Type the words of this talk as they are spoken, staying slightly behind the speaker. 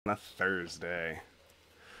On a Thursday.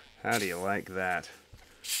 How do you like that?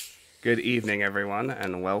 Good evening, everyone,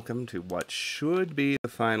 and welcome to what should be the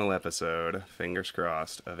final episode, fingers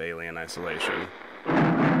crossed, of Alien Isolation.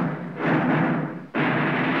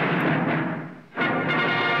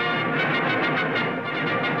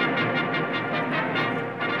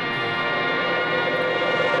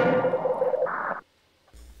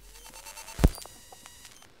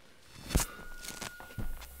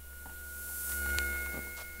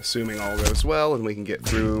 Assuming all goes well and we can get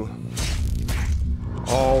through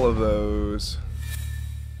all of those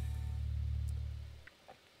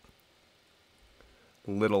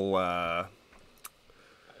little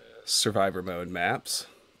survivor mode maps.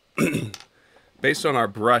 Based on our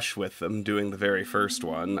brush with them doing the very first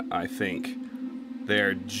one, I think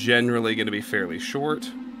they're generally going to be fairly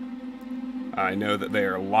short. I know that they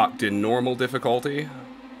are locked in normal difficulty,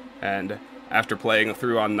 and after playing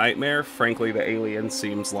through on Nightmare, frankly, the alien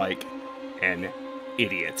seems like an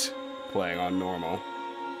idiot playing on normal.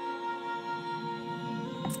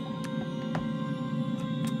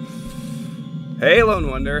 Hey,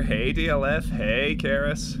 Lone Wonder. Hey, DLF. Hey,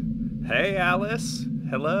 Karis. Hey, Alice.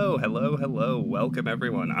 Hello, hello, hello. Welcome,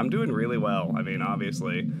 everyone. I'm doing really well. I mean,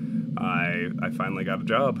 obviously, I finally got a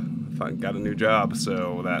job. Got a new job,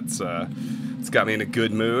 so it's got me in a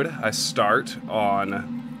good mood. I start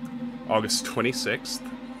on August 26th,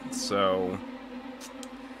 so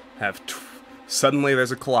suddenly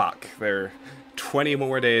there's a clock. There are 20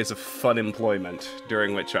 more days of fun employment,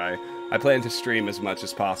 during which I plan to stream as much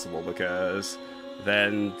as possible, because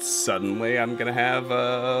then suddenly I'm gonna have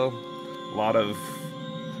a lot of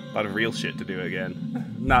real shit to do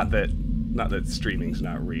again. Not that streaming's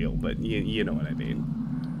not real, but you know what I mean.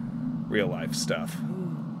 Real life stuff.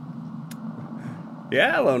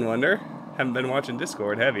 Yeah, Lone Wonder. Haven't been watching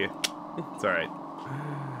Discord, have you? It's alright.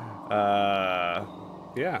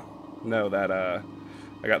 Yeah. No,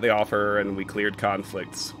 I got the offer and we cleared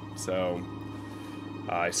conflicts, so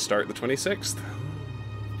I start the 26th.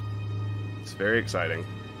 It's very exciting.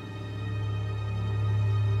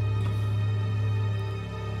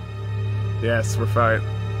 Yes, we're fine.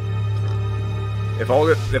 If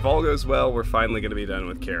all goes well, we're finally going to be done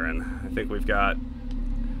with Karen. I think we've got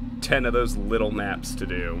 10 of those little maps to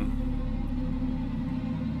do.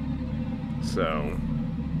 So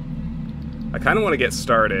I kind of want to get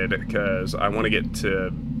started because I want to get to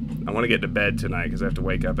bed tonight because I have to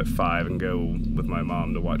wake up at 5 and go with my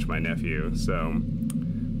mom to watch my nephew. So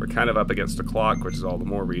we're kind of up against a clock, which is all the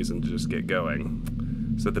more reason to just get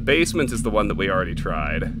going. So the basement is the one that we already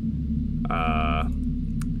tried.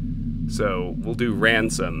 So we'll do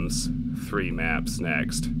Ransome's 3 maps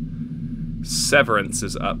next. Severance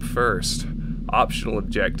is up first. Optional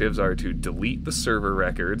objectives are to delete the server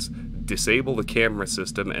records, disable the camera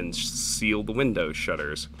system, and seal the window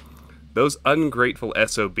shutters. Those ungrateful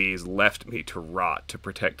SOBs left me to rot to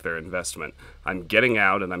protect their investment. I'm getting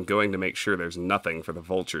out, and I'm going to make sure there's nothing for the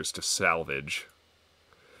vultures to salvage.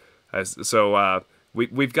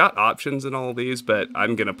 We've got options in all these, but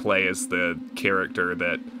I'm going to play as the character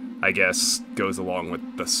that, I guess, goes along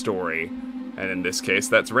with the story. And in this case,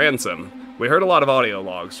 that's Ransome. We heard a lot of audio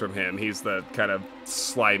logs from him. He's the kind of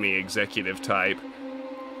slimy executive type.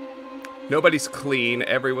 Nobody's clean,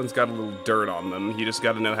 everyone's got a little dirt on them, you just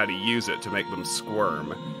gotta know how to use it to make them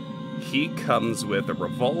squirm. He comes with a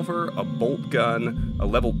revolver, a bolt gun, a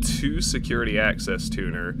level 2 security access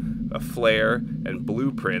tuner, a flare, and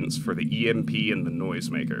blueprints for the EMP and the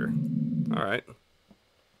noisemaker. Alright.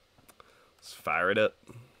 Let's fire it up.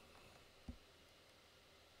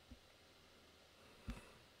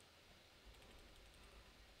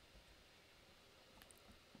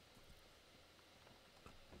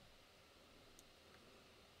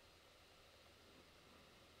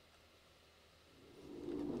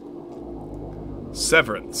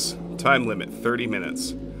 Severance. Time limit 30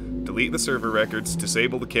 minutes. Delete the server records,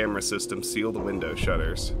 disable the camera system, seal the window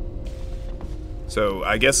shutters. So,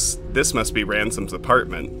 I guess this must be Ransome's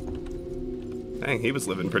apartment. Dang, he was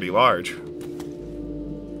living pretty large.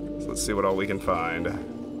 So let's see what all we can find.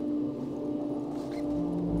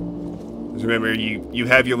 Remember, you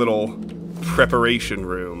have your little preparation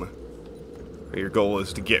room. Your goal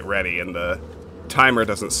is to get ready, and the timer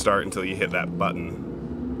doesn't start until you hit that button.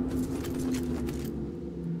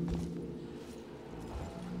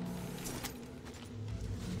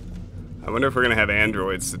 I wonder if we're gonna have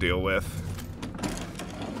androids to deal with,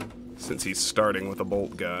 since he's starting with a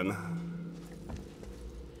bolt gun.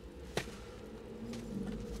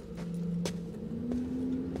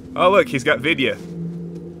 Oh look, he's got Vidya.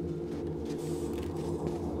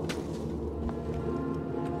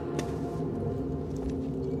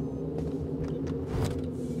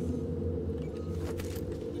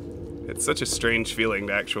 It's such a strange feeling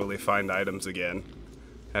to actually find items again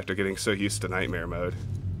after getting so used to nightmare mode.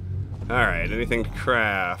 Alright, anything to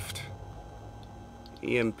craft?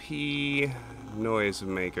 EMP,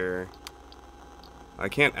 noisemaker. I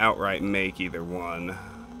can't outright make either one.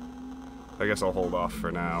 I guess I'll hold off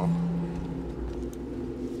for now.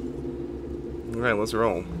 Alright, let's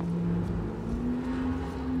roll.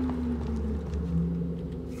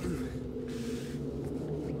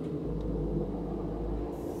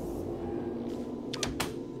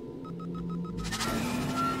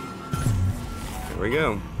 There we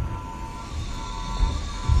go.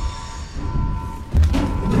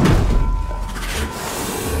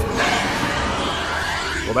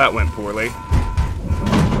 Well, that went poorly.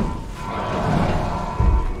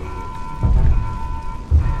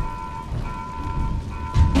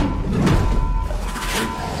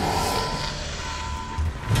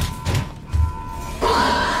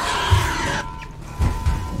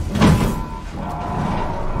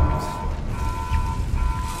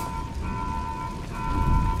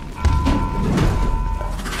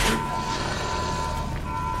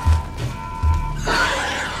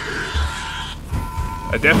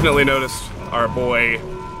 I definitely noticed our boy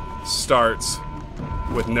starts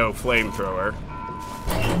with no flamethrower,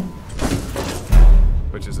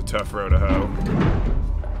 which is a tough row to hoe.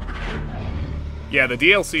 Yeah, the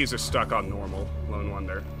DLCs are stuck on normal, Lone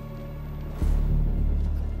Wonder.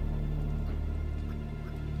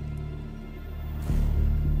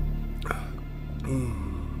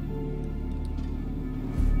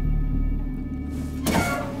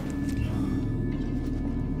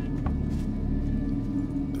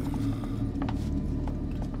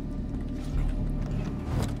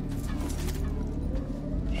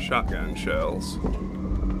 Shotgun shells.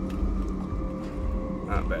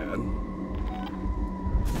 Not bad.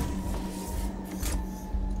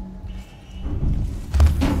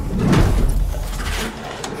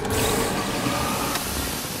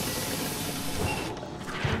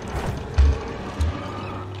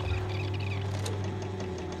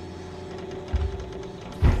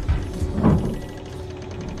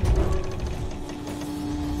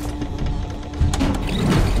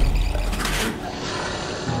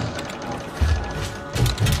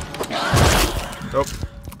 Oh.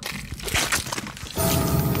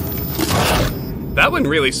 That one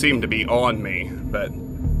really seemed to be on me, but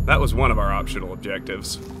that was one of our optional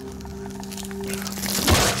objectives.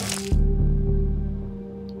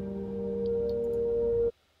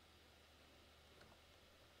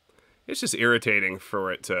 It's just irritating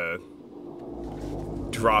for it to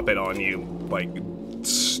drop it on you, like,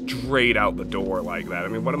 straight out the door like that. I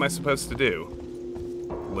mean, what am I supposed to do?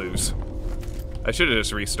 Lose. I should have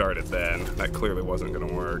just restarted then. That clearly wasn't going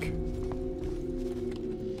to work.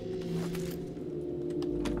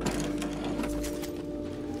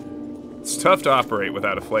 It's tough to operate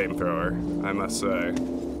without a flamethrower, I must say.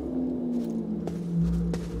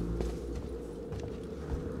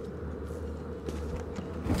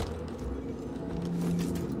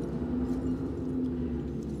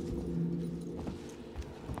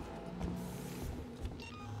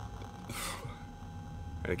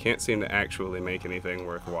 I can't seem to actually make anything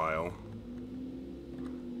worthwhile.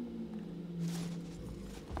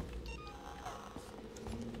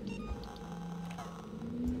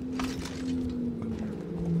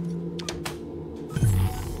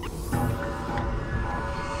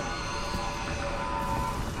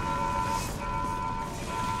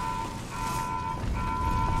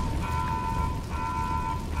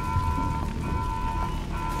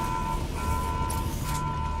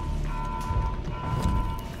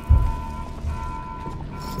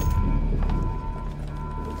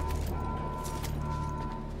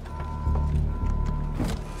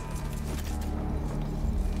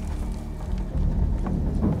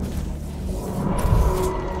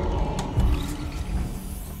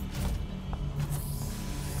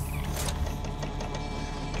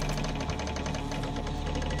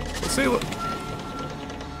 See, look.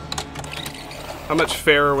 How much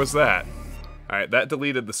fairer was that? Alright, that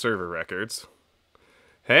deleted the server records.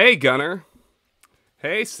 Hey, Gunner.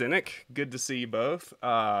 Hey, Cynic. Good to see you both.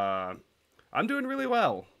 I'm doing really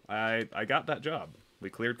well. I got that job. We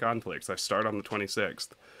cleared conflicts. I start on the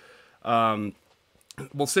 26th.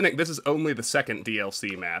 Well, Cynic, this is only the second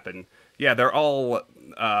DLC map, and yeah, they're all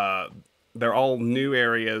new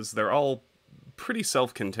areas. They're all pretty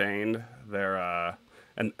self-contained.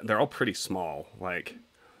 And they're all pretty small. Like,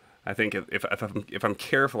 I think if I'm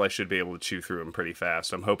careful, I should be able to chew through them pretty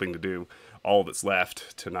fast. I'm hoping to do all that's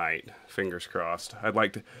left tonight. Fingers crossed. I'd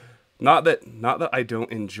like to, not that I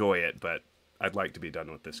don't enjoy it, but I'd like to be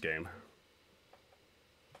done with this game.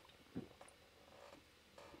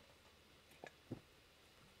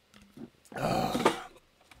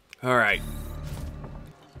 Alright.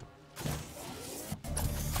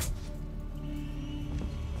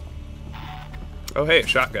 Oh hey, a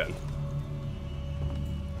shotgun.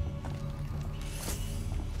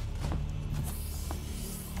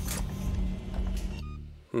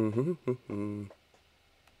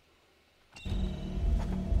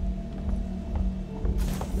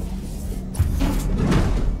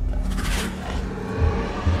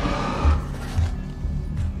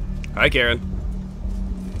 Hi, Karen.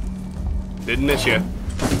 Didn't miss you.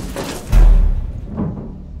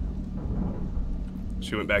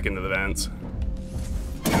 She went back into the vents.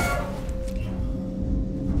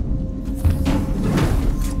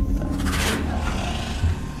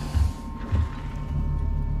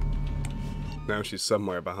 Now she's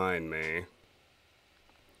somewhere behind me.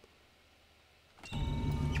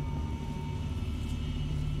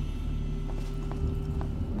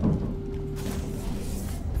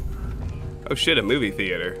 Oh shit, a movie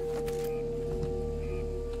theater.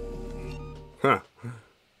 Huh.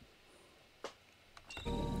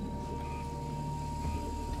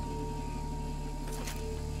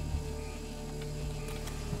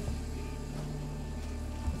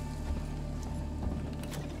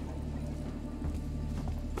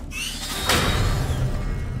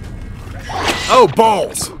 Oh,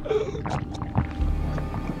 balls!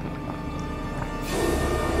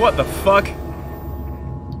 What the fuck?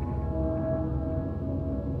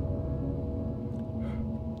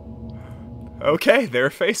 Okay, they're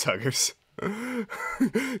facehuggers.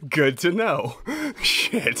 Good to know.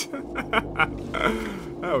 Shit.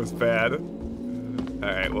 That was bad.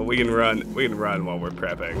 Alright, well we can run while we're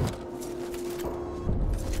prepping.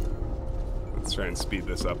 Let's try and speed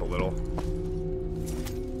this up a little.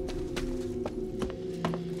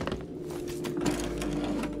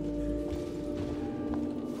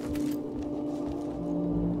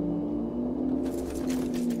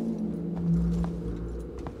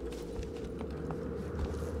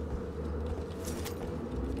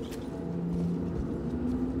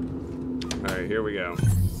 Alright, here we go.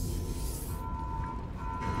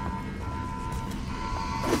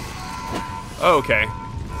 Okay.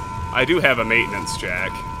 I do have a maintenance jack.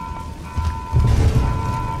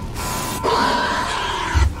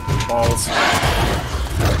 Balls.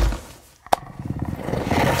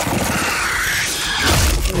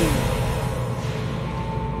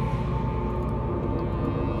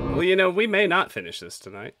 Well, you know, we may not finish this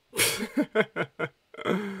tonight.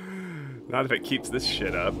 Not if it keeps this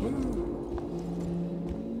shit up.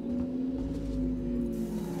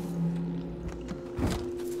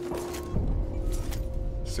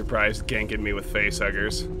 Surprised ganking me with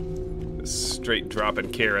facehuggers. Straight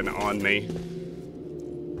dropping Karen on me.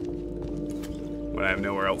 When I have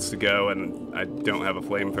nowhere else to go and I don't have a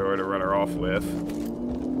flamethrower to run her off with.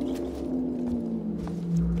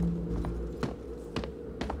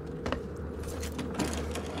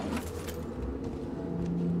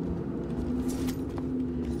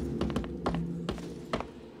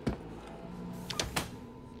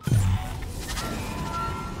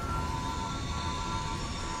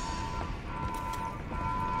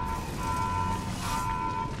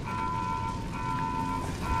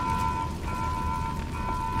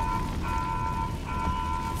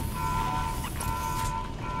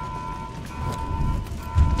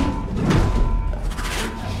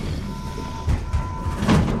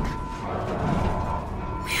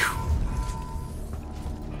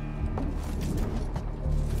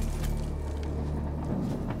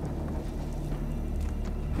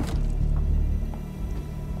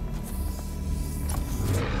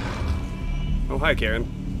 Oh, hi, Karen.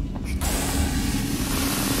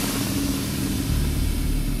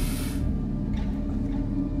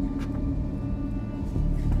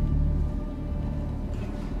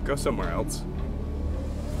 Go somewhere else.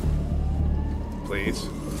 Please.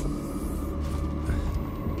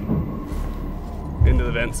 Into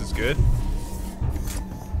the vents is good.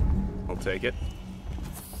 I'll take it.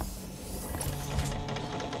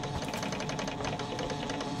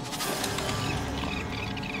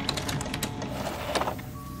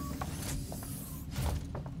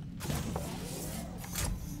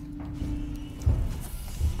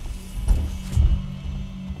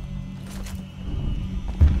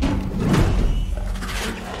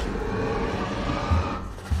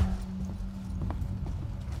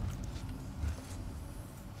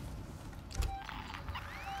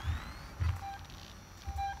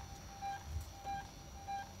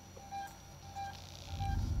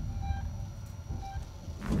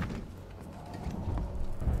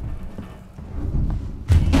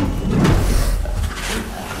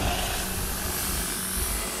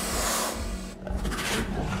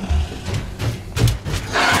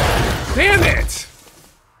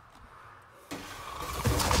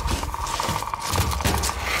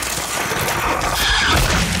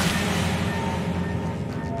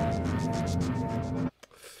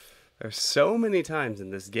 There's so many times in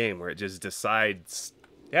this game where it just decides,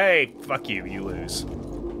 hey, fuck you, you lose.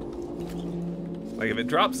 Like, if it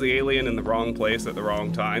drops the alien in the wrong place at the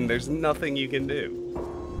wrong time, there's nothing you can do.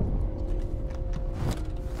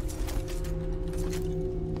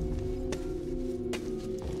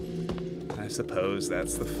 I suppose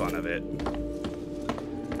that's the fun of it.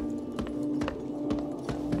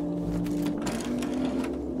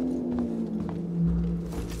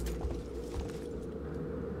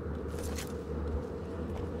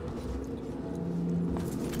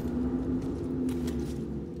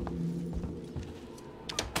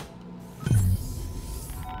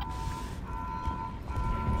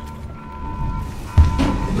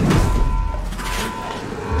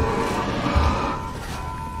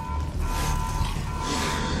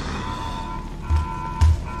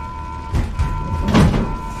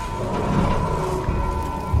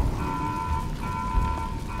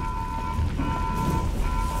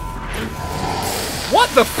 What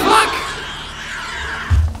the fuck?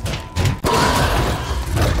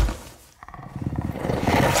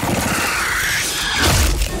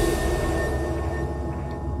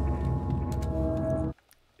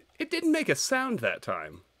 It didn't make a sound that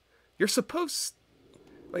time. You're supposed...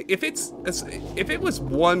 Like, if it was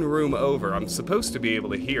one room over, I'm supposed to be able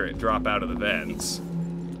to hear it drop out of the vents.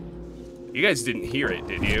 You guys didn't hear it,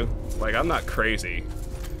 did you? Like, I'm not crazy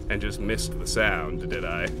and just missed the sound, did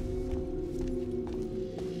I?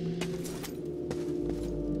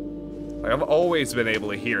 Like, I've always been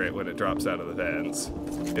able to hear it when it drops out of the vents,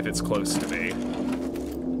 if it's close to me.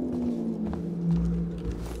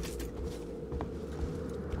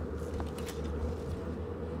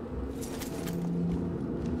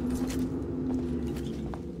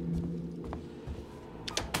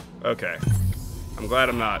 Okay. I'm glad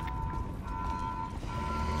I'm not.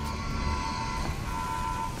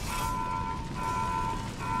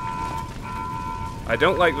 I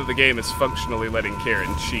don't like that the game is functionally letting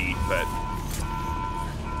Karen cheat, but...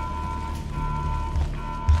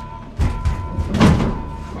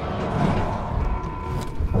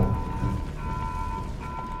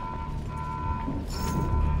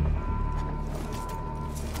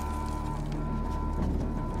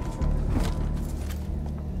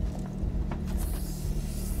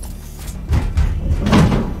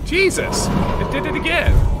 Jesus! It did it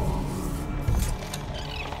again!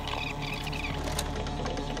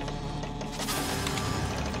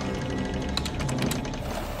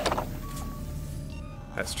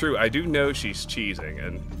 That's true, I do know she's cheesing,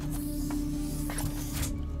 and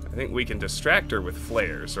I think we can distract her with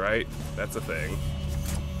flares, right? That's a thing.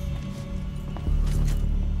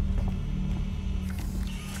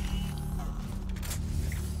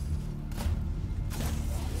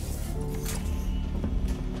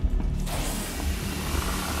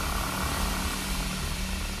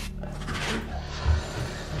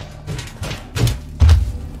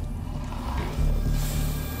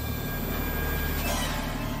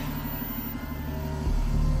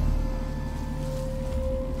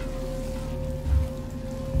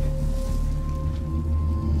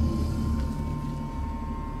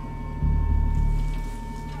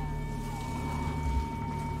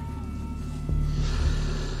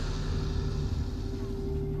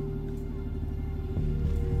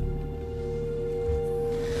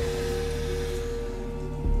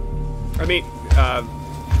 I mean,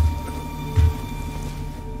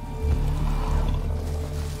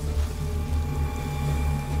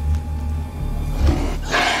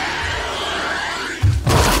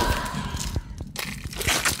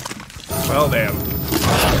 well,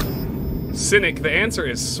 damn. Cynic, the answer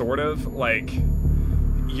is sort of, like,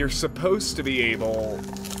 you're supposed to be able...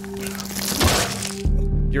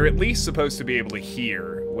 You're at least supposed to be able to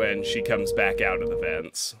hear when she comes back out of the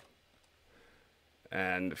vents.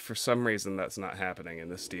 And for some reason that's not happening in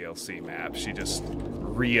this DLC map. She just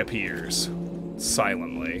reappears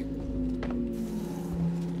silently.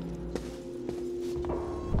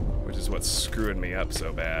 Which is what's screwing me up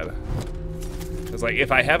so bad. It's like,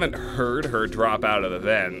 if I haven't heard her drop out of the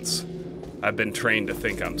vents, I've been trained to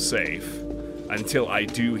think I'm safe. Until I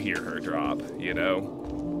do hear her drop, you know?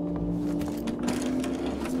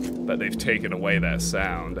 But they've taken away that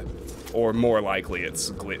sound. Or more likely, it's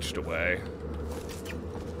glitched away.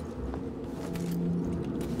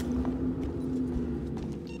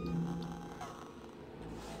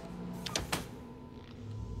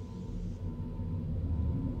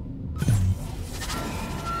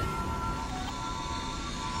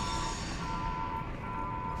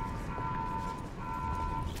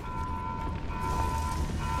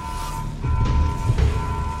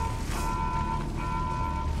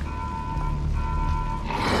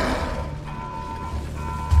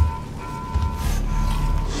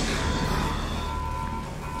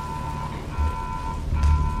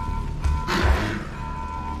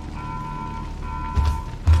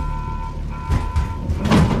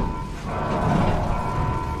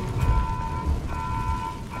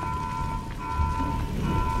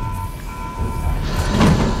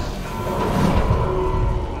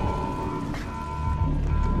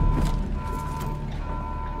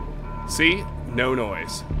 See? No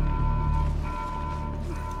noise.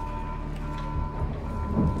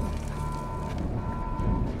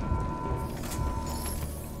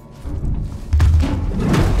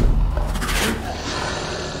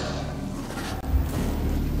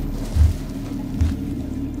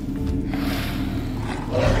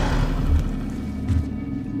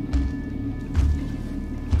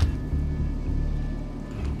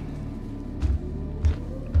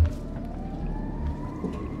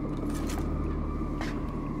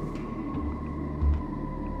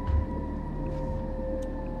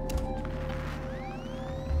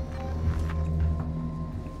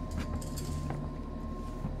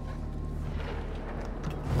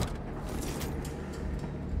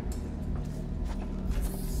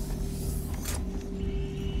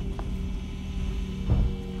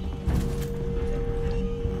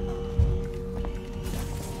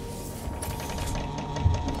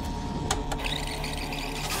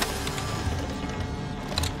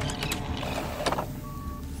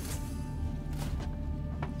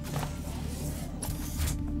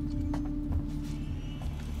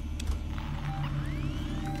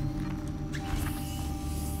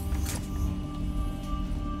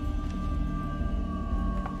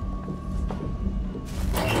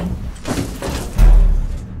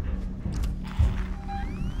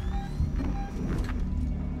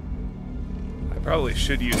 Probably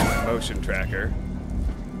should use my motion tracker,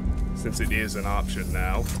 since it is an option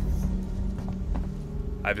now.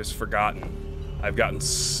 I've just forgotten. I've gotten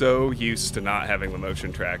so used to not having the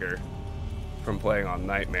motion tracker from playing on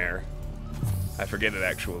Nightmare. I forget it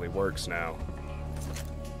actually works now.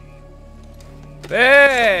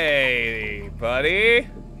 Hey, buddy!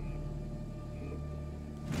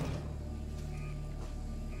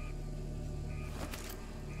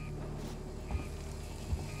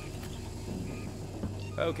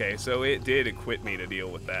 Okay, so it did equip me to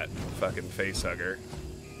deal with that fucking facehugger.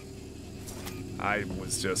 I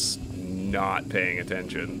was just not paying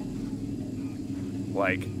attention.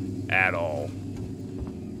 Like, at all.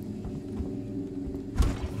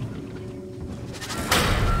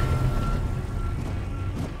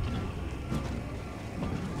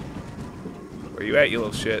 Where you at, you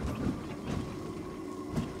little shit?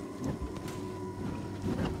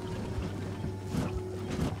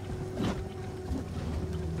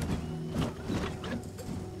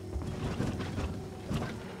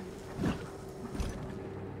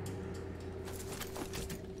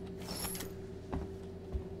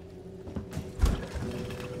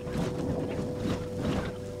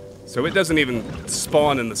 So it doesn't even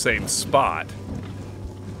spawn in the same spot.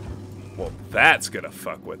 Well, that's gonna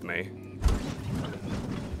fuck with me.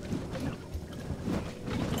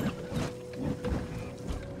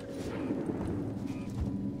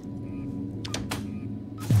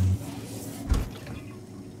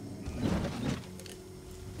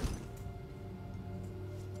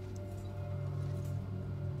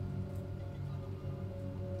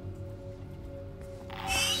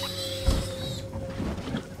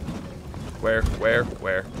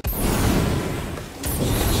 Where?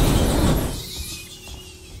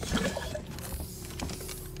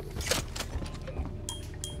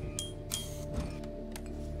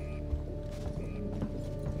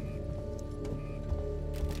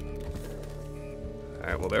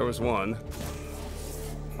 Alright, well there was one.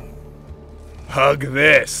 Hug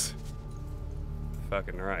this!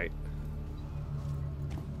 Fucking right.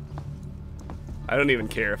 I don't even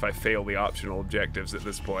care if I fail the optional objectives at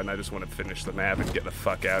this point. I just want to finish the map and get the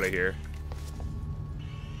fuck out of here.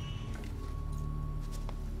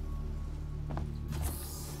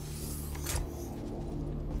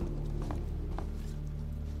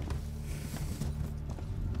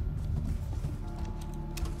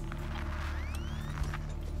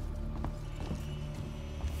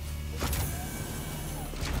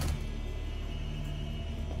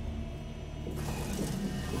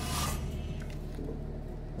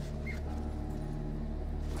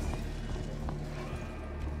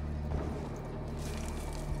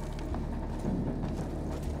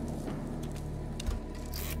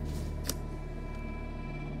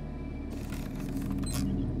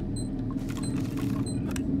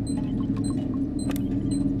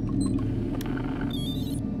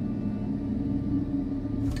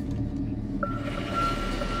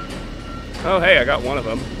 Oh, hey, I got one of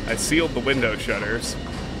them. I sealed the window shutters.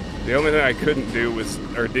 The only thing I couldn't do was,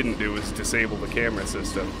 or didn't do, was disable the camera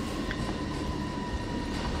system.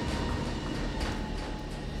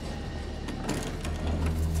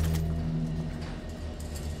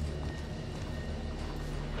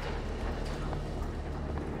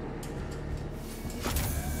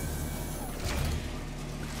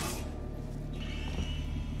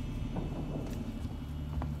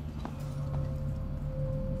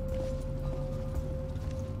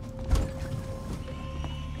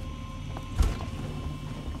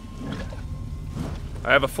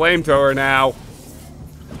 I have a flamethrower now.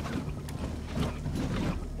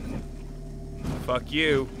 Fuck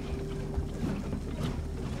you.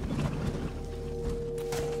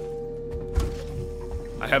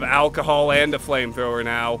 I have alcohol and a flamethrower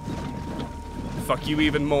now. Fuck you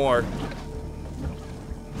even more.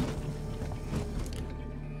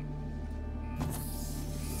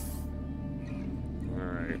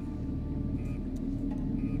 Alright.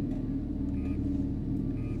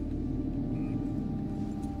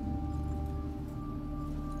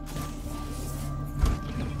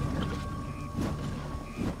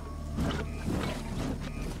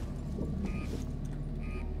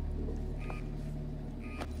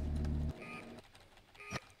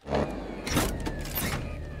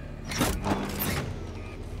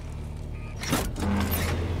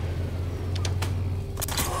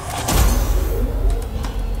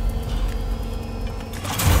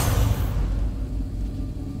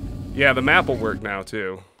 Yeah, the map will work now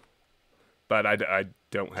too, but I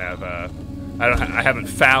don't have I haven't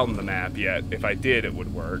found the map yet. If I did, it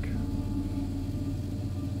would work.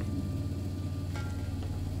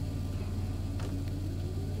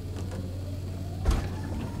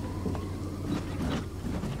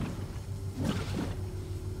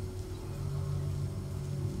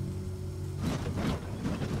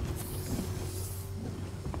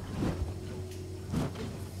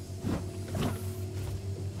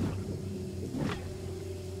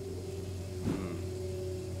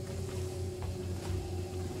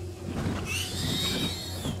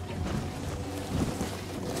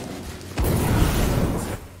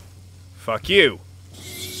 Fuck you.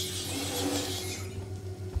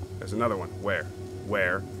 There's another one. Where?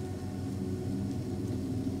 Where?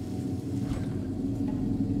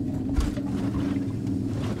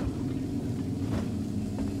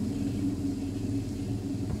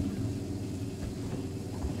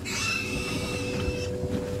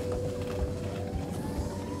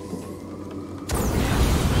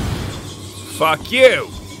 Fuck you!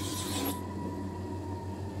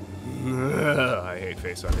 I hate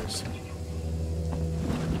facehuggers.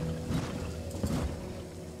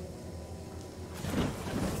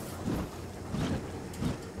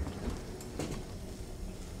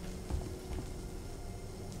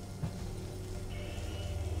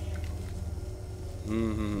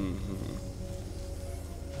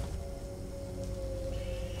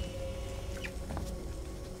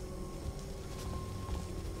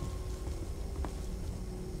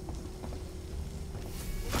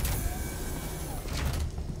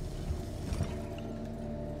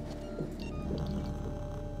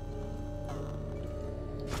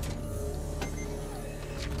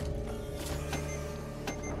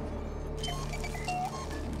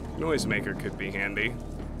 Noisemaker could be handy.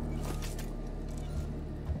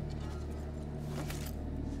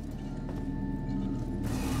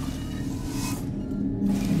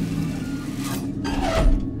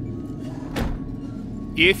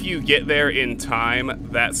 If you get there in time,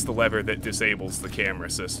 that's the lever that disables the camera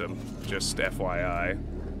system. Just FYI.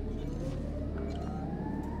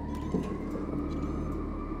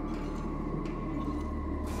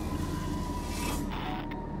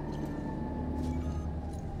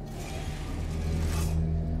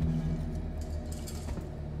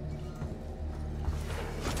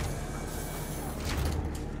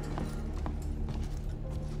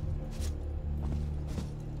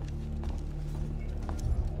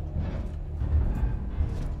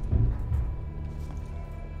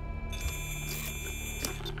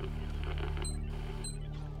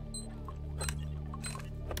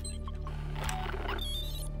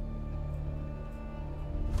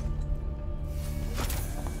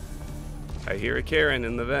 I hear a Karen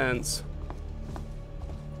in the vents.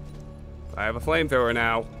 I have a flamethrower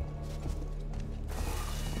now.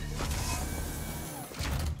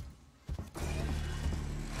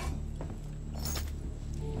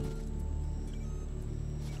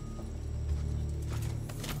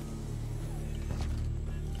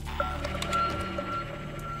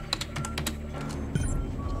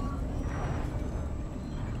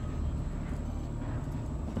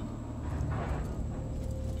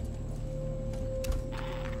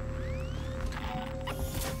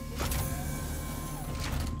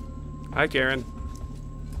 Hi, Karen.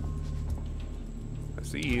 I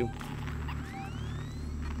see you.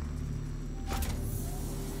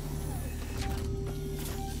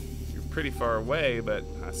 You're pretty far away, but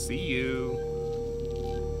I see you.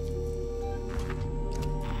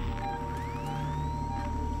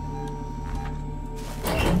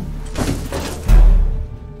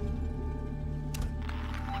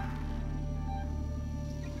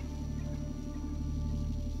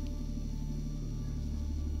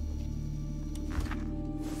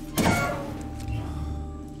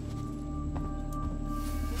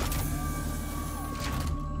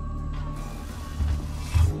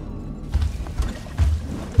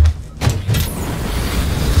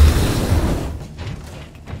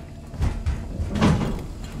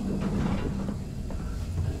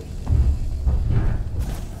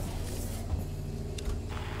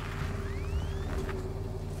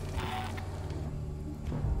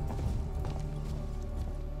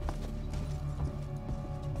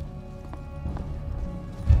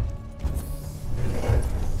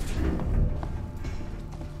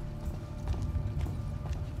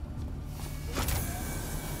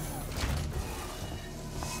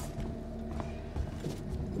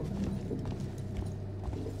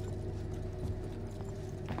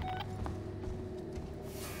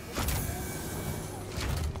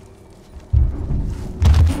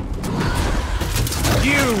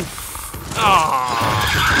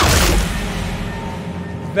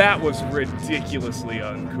 That was ridiculously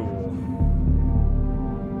uncool.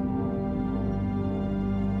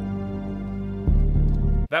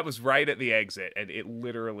 That was right at the exit, and it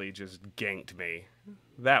literally just ganked me.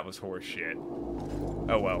 That was horseshit.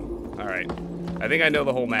 Oh well. Alright. I think I know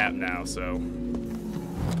the whole map now, so...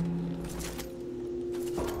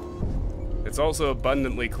 It's also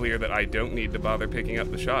abundantly clear that I don't need to bother picking up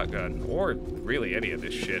the shotgun, or really any of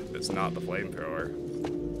this shit that's not the flamethrower.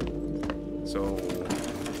 So,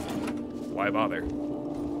 why bother?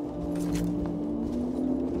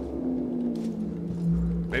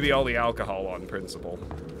 Maybe all the alcohol on principle.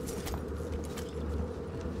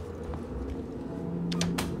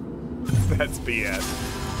 That's BS.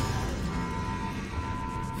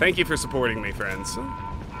 Thank you for supporting me, friends.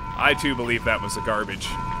 I too believe that was a garbage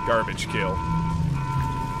kill.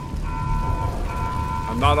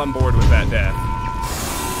 I'm not on board with that death.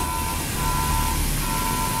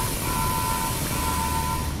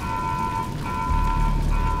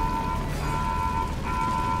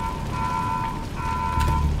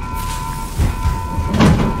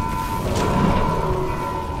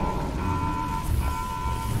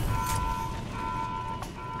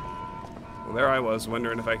 Well, there I was,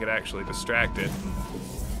 wondering if I could actually distract it.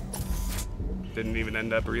 Didn't even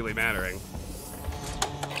end up really mattering.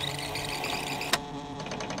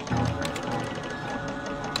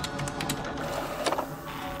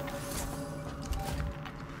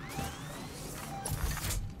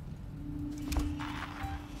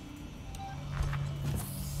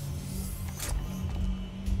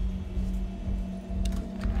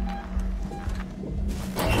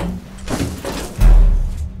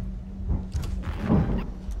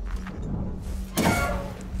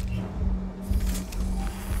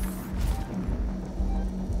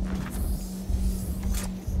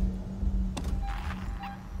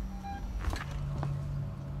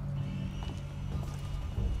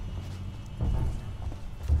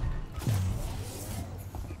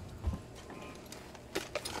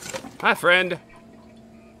 Hi, friend.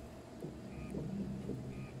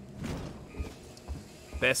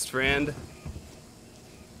 Best friend.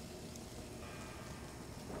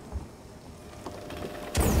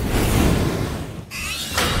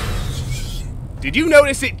 Did you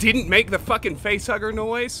notice it didn't make the fucking facehugger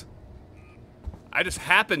noise? I just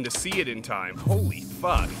happened to see it in time. Holy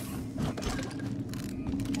fuck.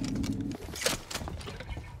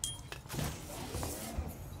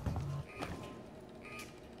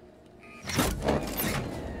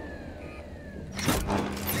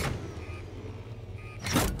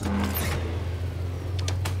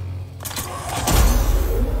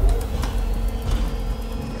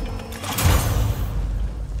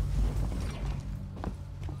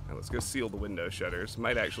 Go seal the window shutters.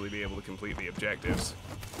 Might actually be able to complete the objectives,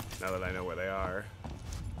 now that I know where they are.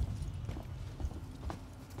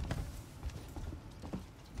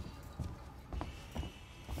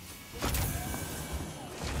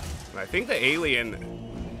 And I think the alien...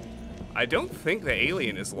 I don't think the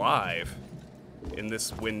alien is live in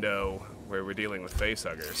this window where we're dealing with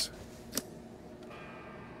facehuggers.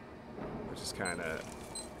 Which is kind of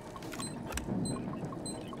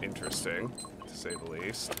interesting, to say the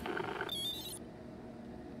least.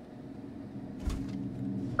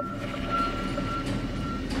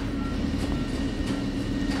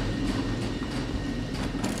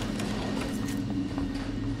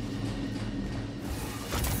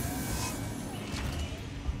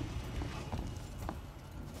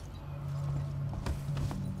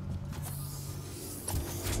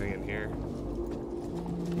 Anything in here?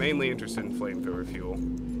 Mainly interested in flamethrower fuel.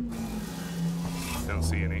 Don't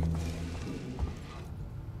see any.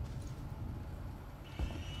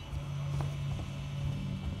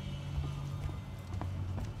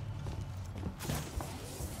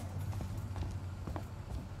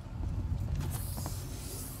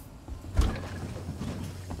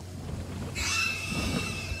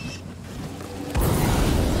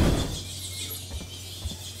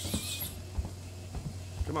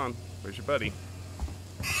 Come on, where's your buddy?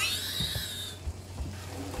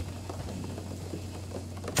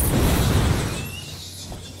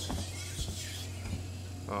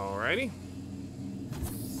 Alrighty.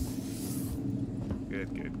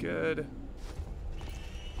 Good, good, good.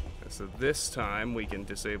 So this time we can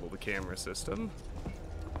disable the camera system.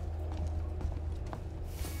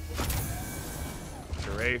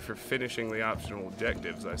 Hooray for finishing the optional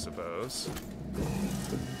objectives, I suppose.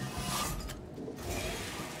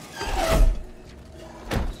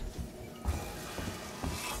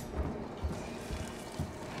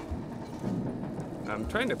 I'm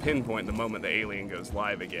trying to pinpoint the moment the alien goes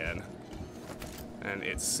live again. And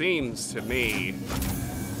it seems to me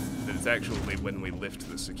that it's actually when we lift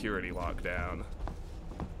the security lockdown.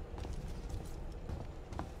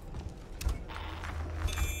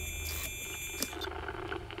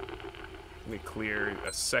 Let me clear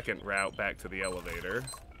a second route back to the elevator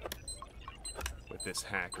with this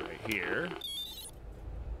hack right here.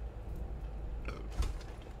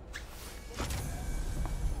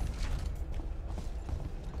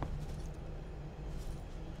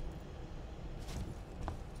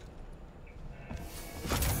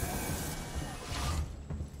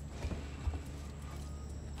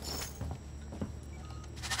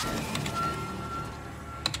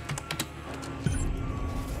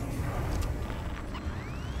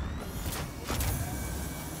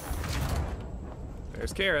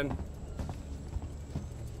 There's Karen.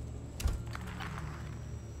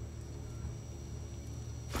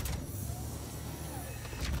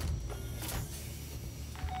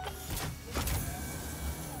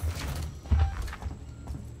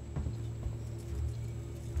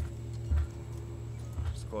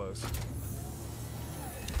 It's close.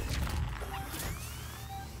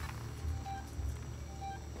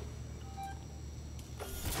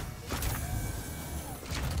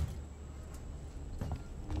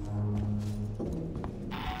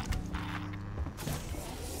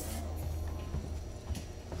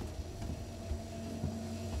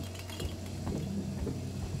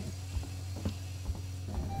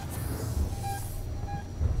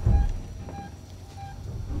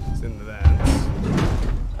 In the vents.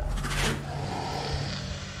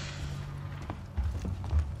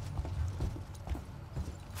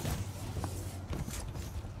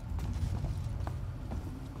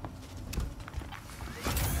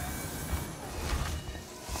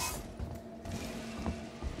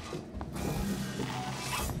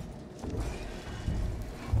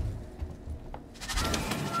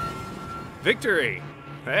 Victory!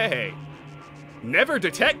 Hey! Never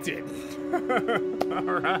detected!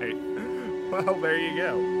 Alright. Well, there you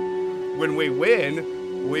go. When we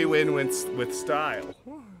win with style.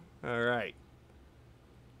 Alright.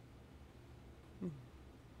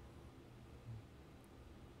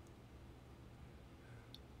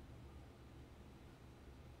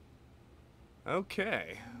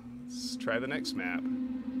 Okay. Let's try the next map.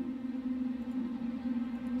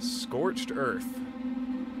 Scorched Earth.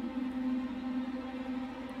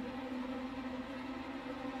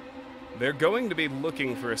 They're going to be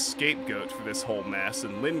looking for a scapegoat for this whole mess,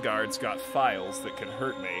 and Lingard's got files that could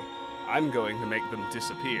hurt me. I'm going to make them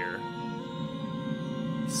disappear.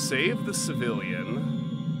 Save the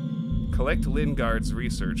civilian. Collect Lingard's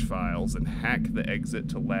research files and hack the exit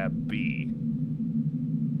to Lab B.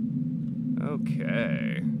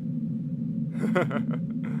 Okay.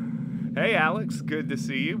 Hey Alex, good to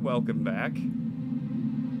see you. Welcome back.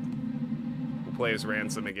 We'll play as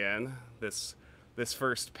Ransome again. This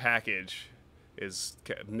first package is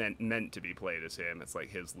meant to be played as him. It's like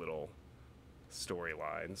his little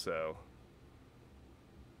storyline, so...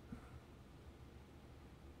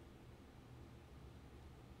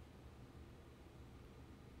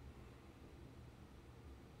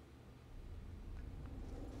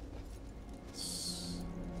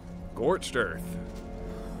 Scorched Earth.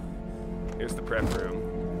 Here's the prep room.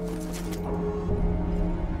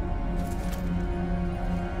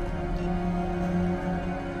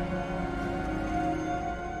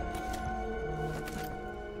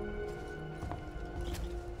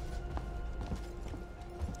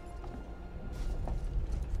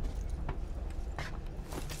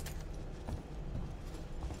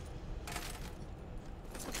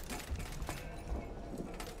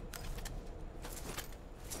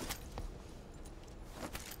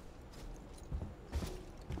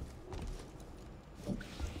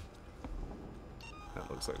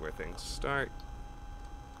 Looks like where things start.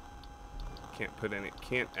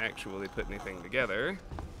 Can't actually put anything together.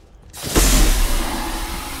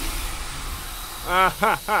 Ah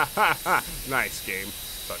ha ha ha ha! Nice game.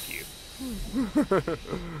 Fuck you.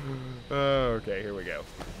 Okay, here we go.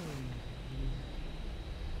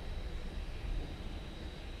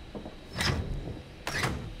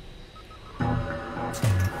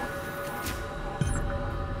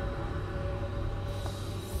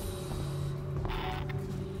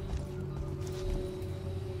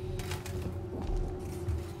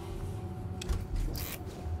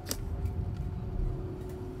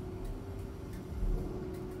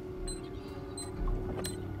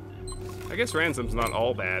 I guess Ransome's not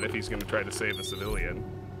all bad if he's gonna try to save a civilian.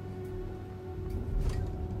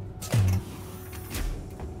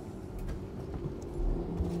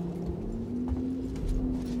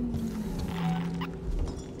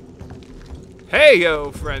 Hey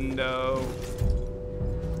yo, friendo!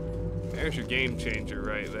 There's your game changer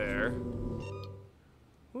right there.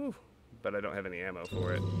 Whew. But I don't have any ammo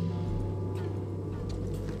for it.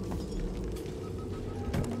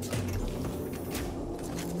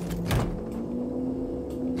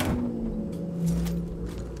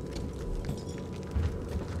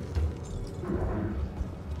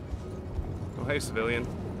 Oh, hey, civilian.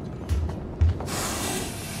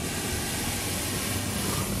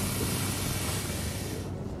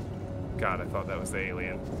 God, I thought that was the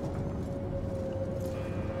alien.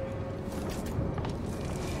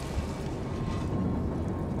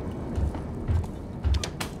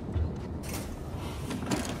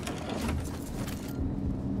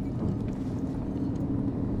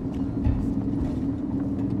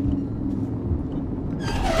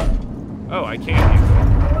 Oh, I can't use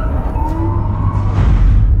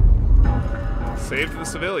it. Saved the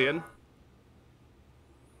civilian.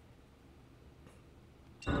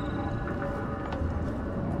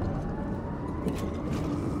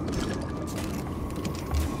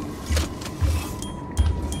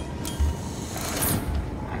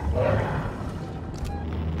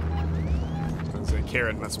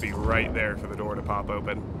 Karen must be right there for the door to pop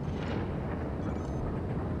open.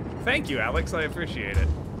 Thank you, Alex. I appreciate it.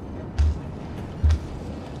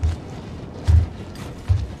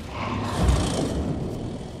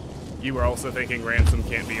 You were also thinking Ransome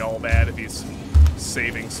can't be all bad if he's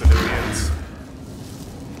saving civilians.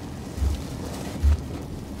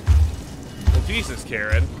 Well, Jesus,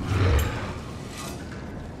 Karen.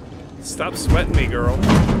 Stop sweating me, girl.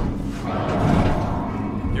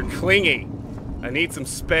 You're clingy. I need some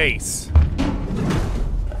space.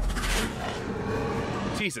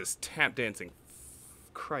 Jesus, tap dancing.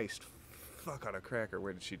 Christ. Fuck on a cracker.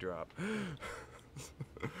 Where did she drop?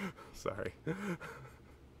 Sorry.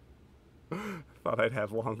 Thought I'd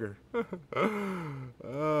have longer.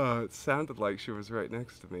 Oh, it sounded like she was right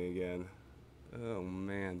next to me again. Oh,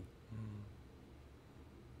 man.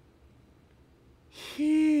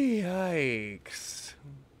 Yikes.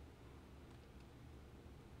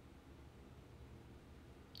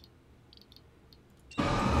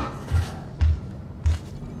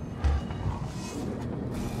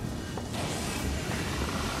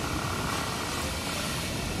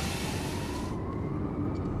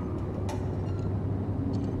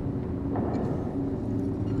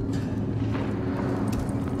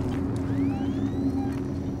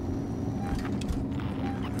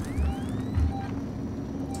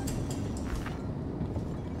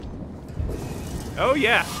 Oh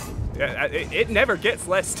yeah, it never gets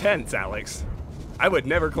less tense, Alex. I would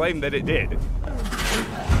never claim that it did.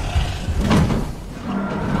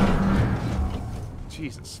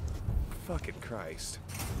 Jesus fucking Christ.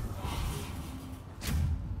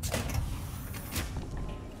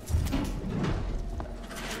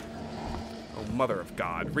 Oh, mother of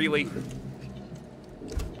God, really?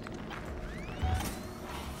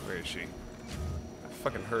 Where is she? I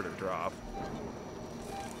fucking heard her drop.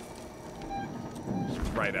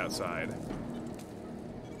 Right outside.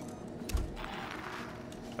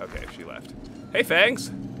 Okay, she left. Hey, Fangs!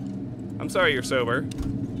 I'm sorry you're sober.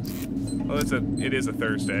 Well, it is a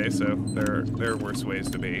Thursday, so there are worse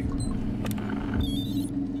ways to be.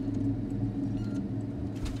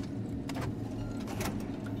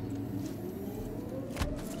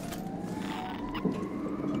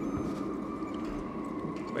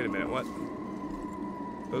 Wait a minute, what?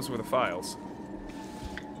 Those were the files.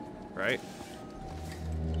 Right?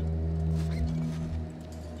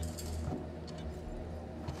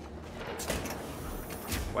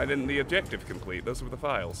 Why didn't the objective complete? Those were the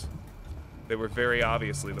files. They were very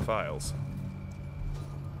obviously the files.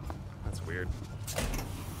 That's weird.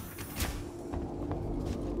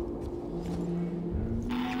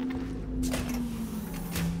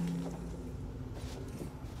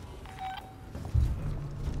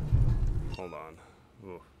 Hold on.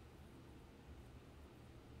 Ooh.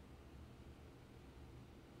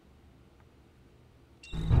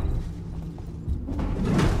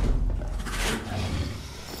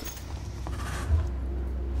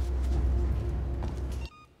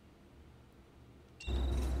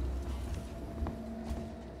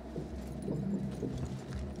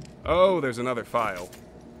 Oh, there's another file.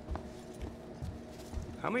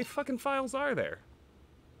 How many fucking files are there?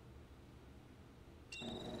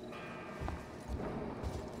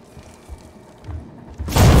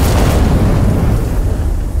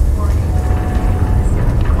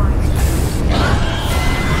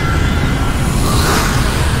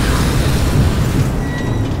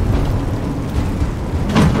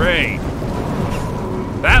 Great.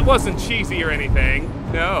 That wasn't cheesy or anything.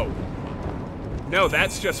 No. No,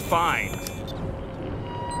 that's just fine.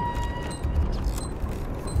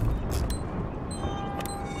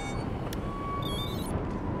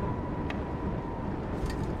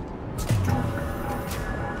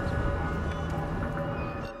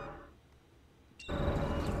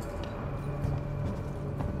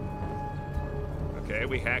 Okay,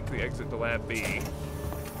 we hacked the exit to Lab B.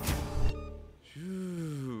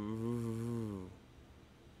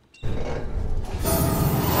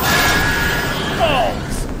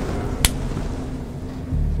 Balls!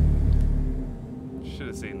 Should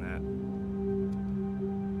have seen that.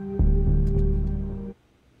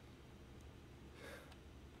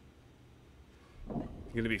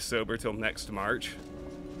 You're gonna be sober till next March.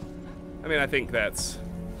 I mean, I think that's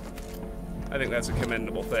a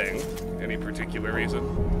commendable thing. Any particular reason?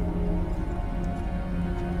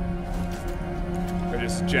 Or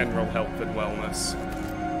just general health and wellness,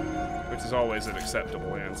 which is always an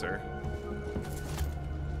acceptable answer.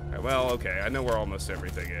 Alright, well, okay, I know where almost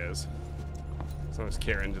everything is. As long as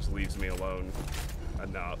Karen just leaves me alone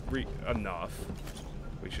enough, we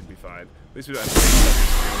should be fine. At least we don't have to take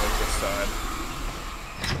others this time.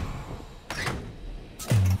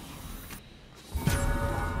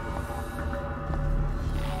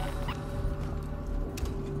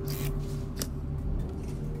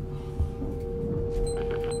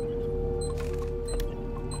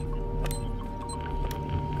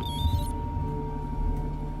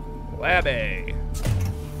 Lab A.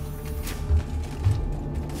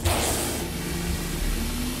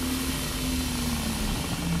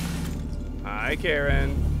 Hi,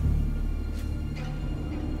 Karen.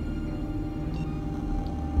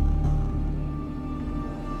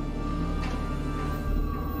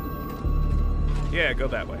 Yeah, go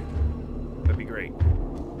that way. That'd be great.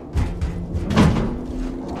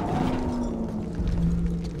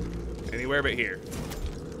 Anywhere but here.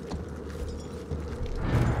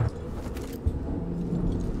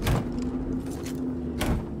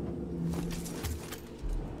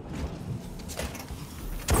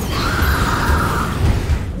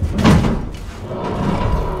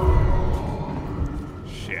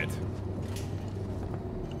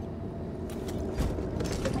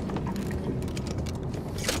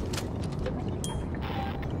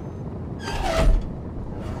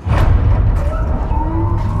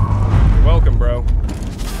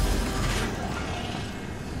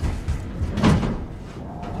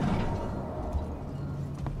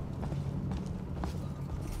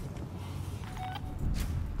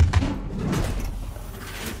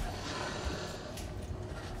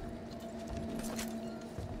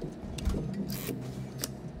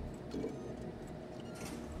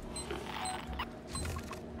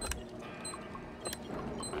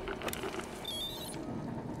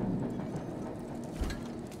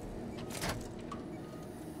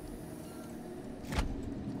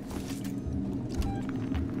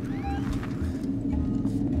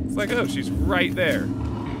 It's like, oh, she's right there.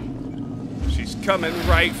 She's coming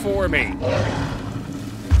right for me.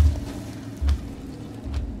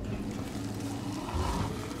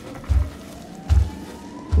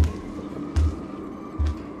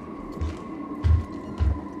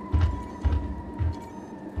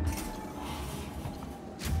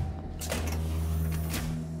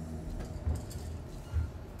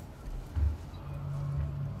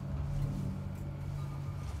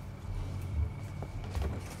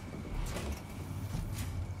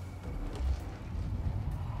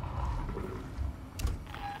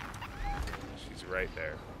 Right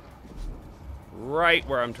there. Right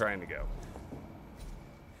where I'm trying to go.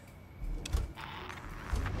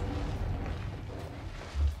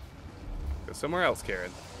 Go somewhere else,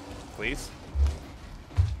 Karen. Please.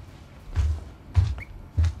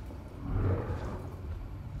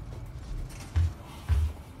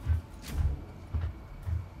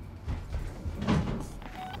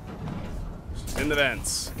 She's in the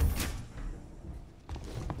vents.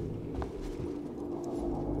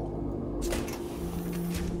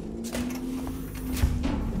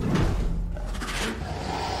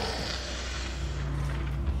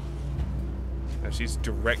 She's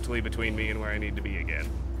directly between me and where I need to be again.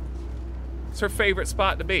 It's her favorite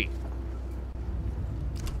spot to be.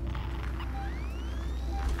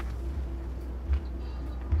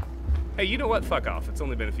 Hey, you know what? Fuck off. It's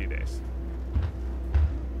only been a few days.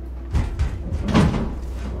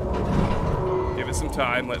 Give it some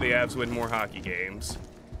time. Let the Avs win more hockey games.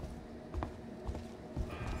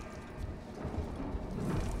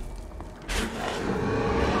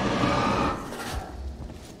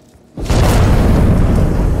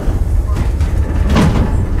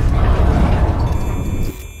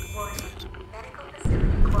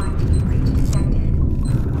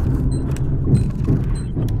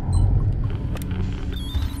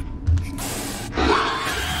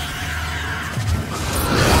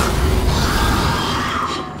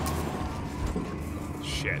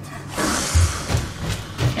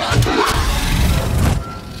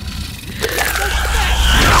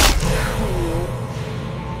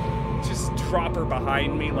 buffer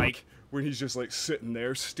behind me, like, when he's just, like, sitting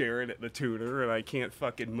there staring at the tuner and I can't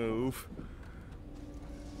fucking move.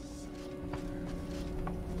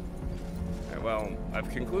 Alright, well, I've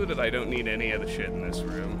concluded I don't need any of the shit in this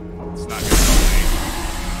room. It's not gonna help me.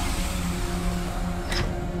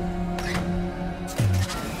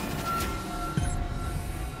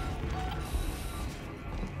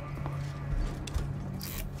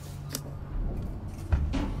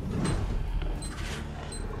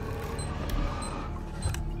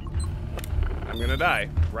 I'm gonna die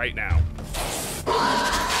right now.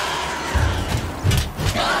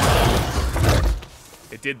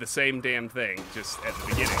 It did the same damn thing, just at the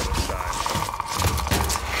beginning this time.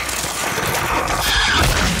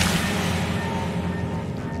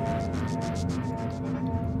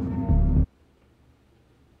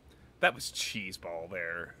 That was cheeseball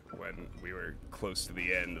there when we were close to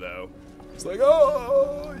the end, though. It's like,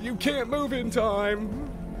 oh, you can't move in time.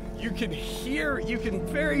 You can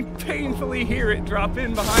very painfully hear it drop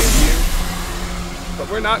in behind you. But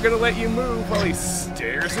we're not gonna let you move while he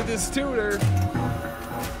stares at his tutor. Alright,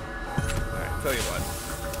 tell you what.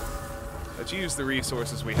 Let's use the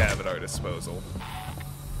resources we have at our disposal.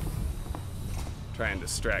 Try and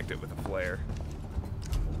distract it with a flare.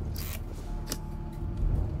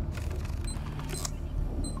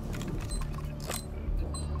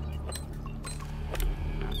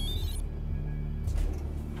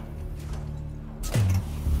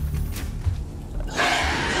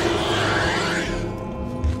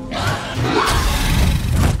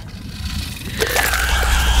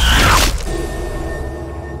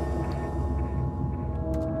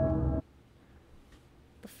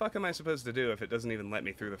 What the fuck am I supposed to do if it doesn't even let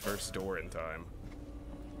me through the first door in time?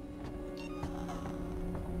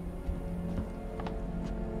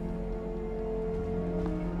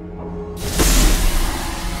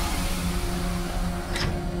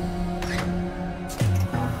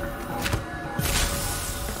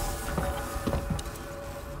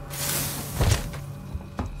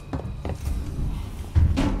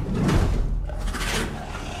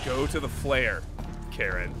 Go to the flare,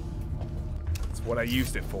 Karen. That's what I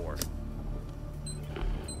used it for.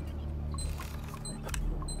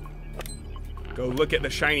 Go look at the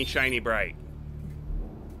shiny, shiny bright.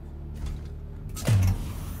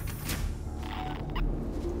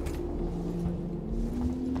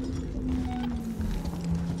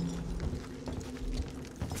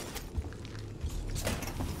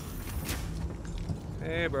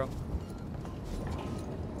 Hey, bro.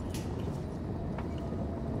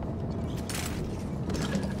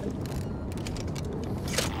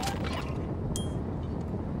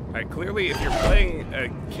 Alright, clearly if you're playing a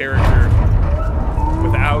character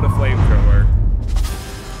without a flamethrower,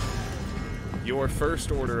 your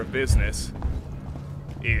first order of business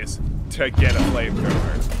is to get a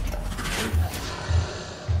flamethrower.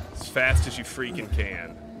 As fast as you freaking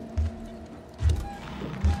can.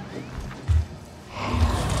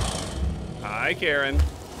 Hi, Karen.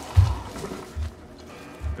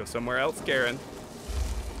 Go somewhere else, Karen.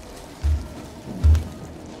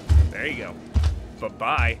 There you go.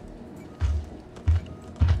 Bye-bye.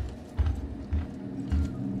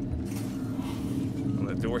 Well,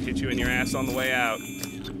 the door hit you in your ass on the way out.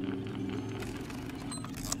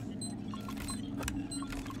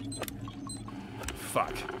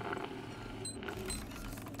 Fuck.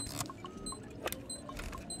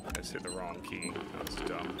 I just hit the wrong key. That was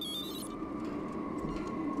dumb.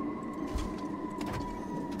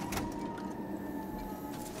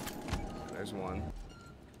 There's one.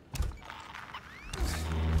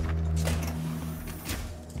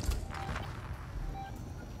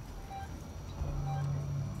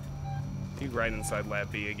 You right inside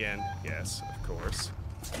Lab B again? Yes, of course.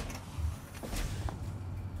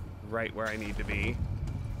 Right where I need to be.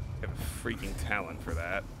 I have a freaking talent for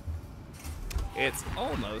that. It's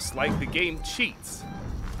almost like the game cheats.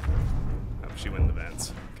 Oh, she went in the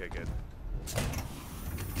vents. Okay, good.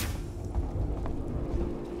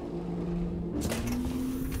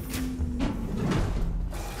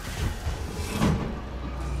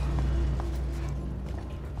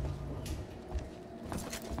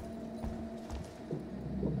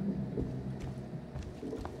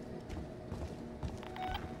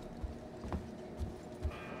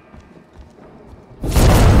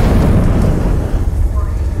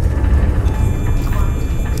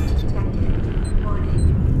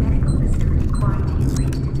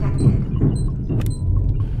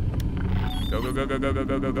 Go, go, go, go,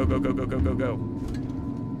 go, go, go, go, go, go, go, go, go.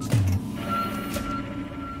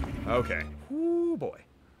 Okay. Ooh, boy.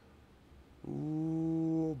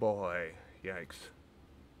 Ooh, boy. Yikes.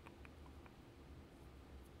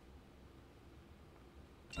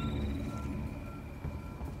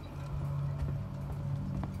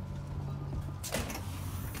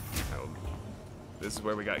 This is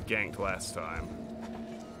where we got ganked last time.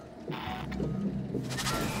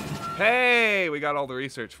 Hey, we got all the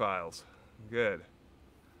research files. Good.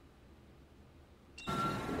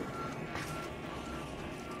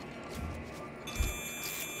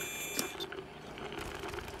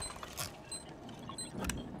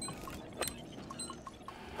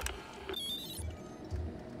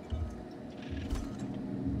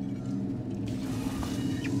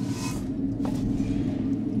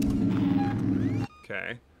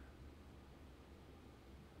 Okay.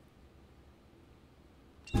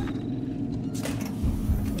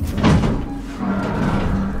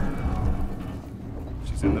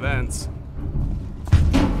 She's in the vents.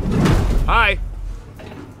 Hi!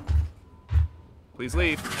 Please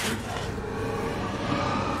leave.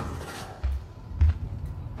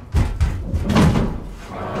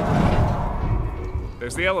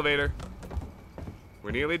 There's the elevator.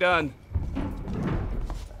 We're nearly done.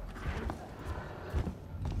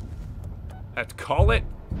 Have to call it?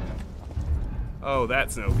 Oh,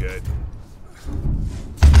 that's no good.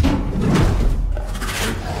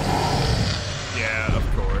 Yeah, of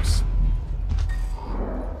course.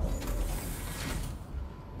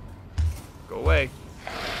 Go away.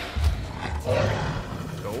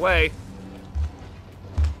 Go away.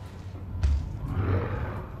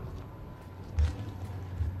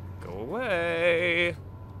 Go away.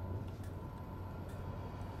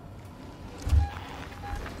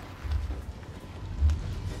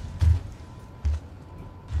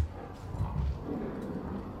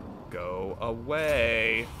 Go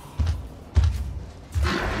away.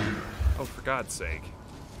 Oh, for God's sake.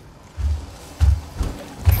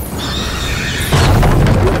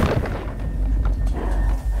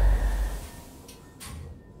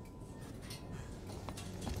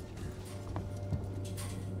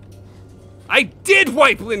 I did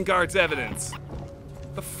wipe Lingard's evidence!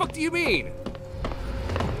 The fuck do you mean?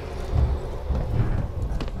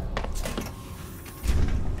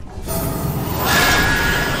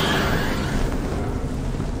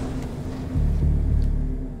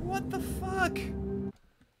 What the fuck?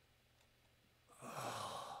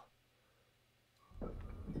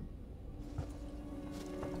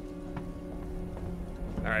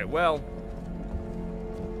 Alright, well.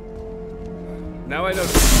 Now I know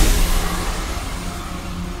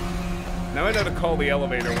to call the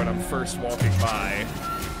elevator when I'm first walking by.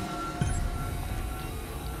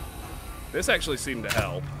 This actually seemed to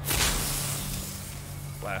help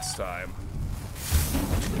last time.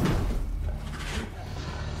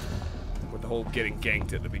 With the whole getting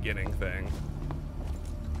ganked at the beginning thing.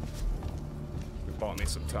 It bought me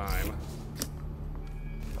some time.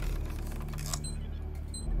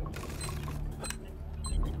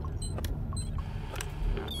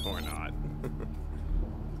 Or not.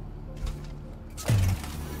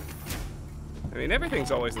 I mean,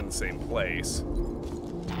 everything's always in the same place.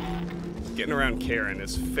 Getting around Karen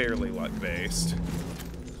is fairly luck-based,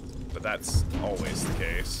 but that's always the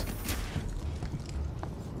case.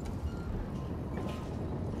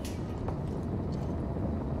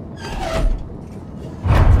 Hey,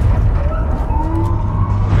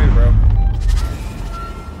 bro.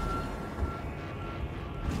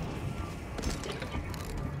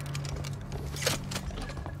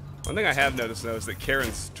 One thing I have noticed, though, is that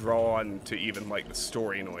Karen's drawn to even, like, the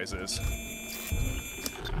story noises.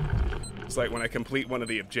 It's like when I complete one of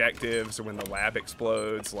the objectives or when the lab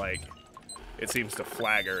explodes, like, it seems to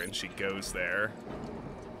flag her and she goes there.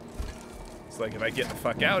 It's like if I get the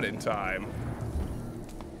fuck out in time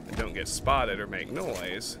and don't get spotted or make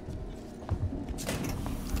noise,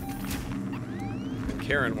 then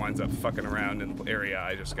Karen winds up fucking around in the area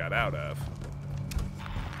I just got out of.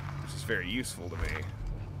 Which is very useful to me.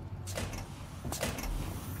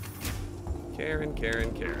 Karen,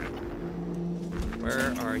 Karen, Karen.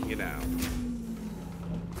 Where are you now?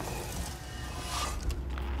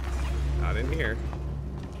 Not in here.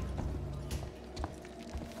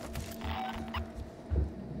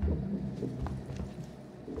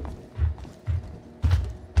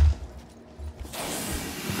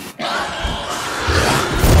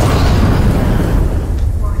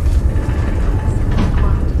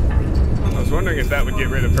 I was wondering if that would get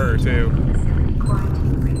rid of her, too.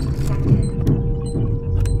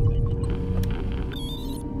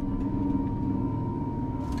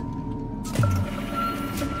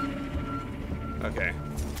 Okay,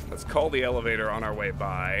 let's call the elevator on our way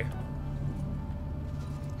by.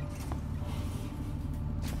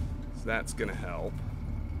 So that's gonna help.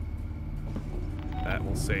 That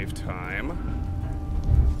will save time.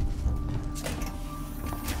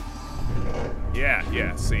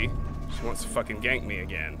 Yeah, see? She wants to fucking gank me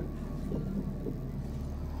again.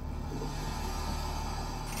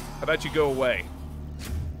 How about you go away?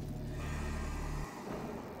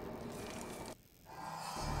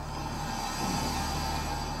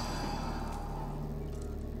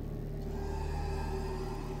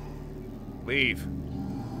 Leave.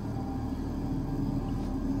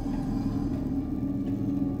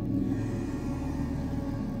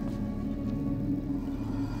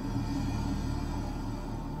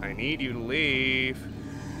 I need you to leave.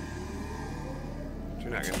 But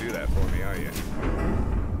you're not gonna do that for me, are you?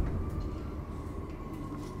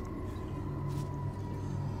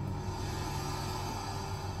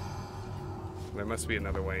 There must be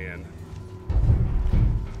another way in.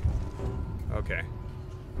 Okay.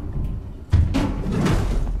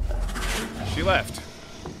 She left.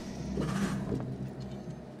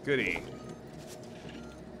 Goody.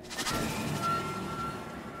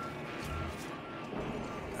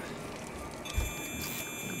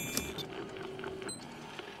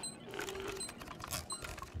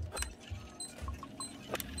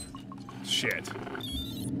 Shit.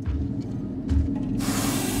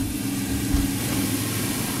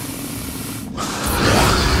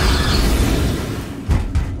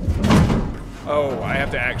 Oh, I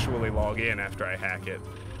have to actually log in after I hack it.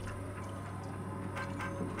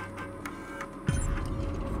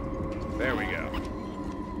 There we go.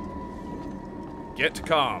 Get to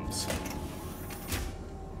comms.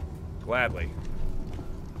 Gladly.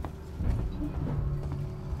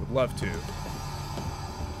 Would love to.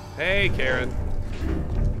 Hey, Karen.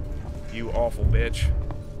 You awful bitch.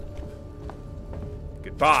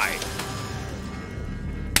 Goodbye.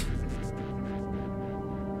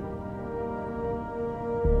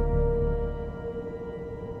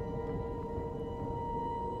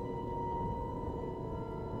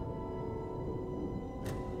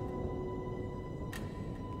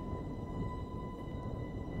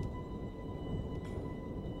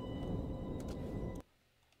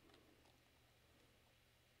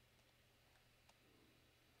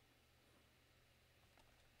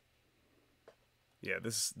 Yeah,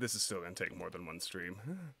 this is still gonna take more than one stream.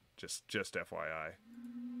 Just FYI.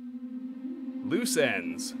 Loose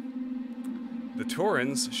ends. The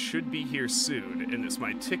Taurens should be here soon, and it's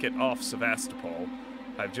my ticket off Sevastopol.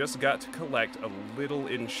 I've just got to collect a little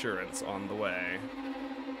insurance on the way.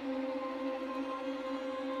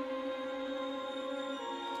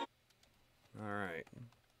 Alright.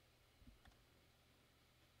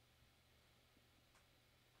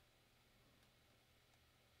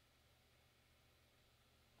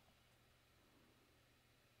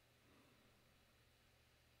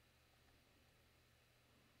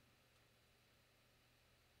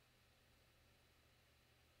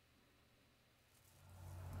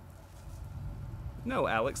 No,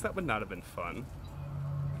 Alex, that would not have been fun.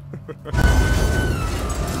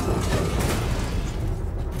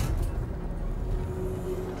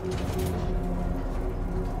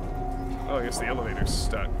 Oh, I guess the elevator's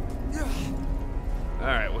stuck.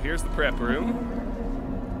 Alright, well here's the prep room.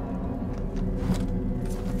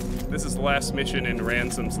 This is the last mission in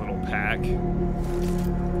Ransome's little pack.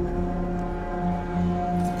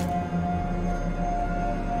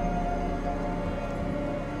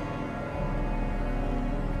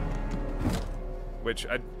 Which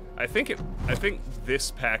I think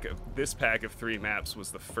this pack of 3 maps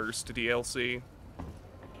was the first DLC.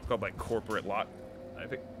 It's called like Corporate Lock. I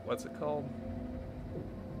think what's it called?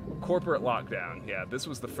 Corporate Lockdown. Yeah, this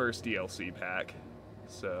was the first DLC pack.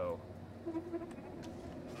 So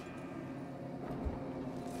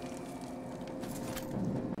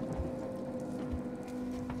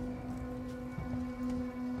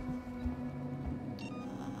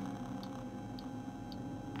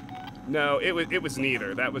no, it was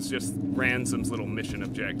neither. That was just Ransome's little mission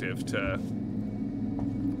objective to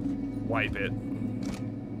wipe it.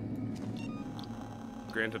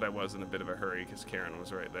 Granted, I was in a bit of a hurry because Karen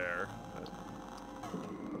was right there. But...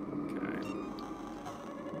 okay.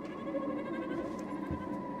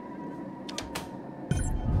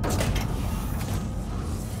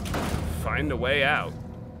 Find a way out.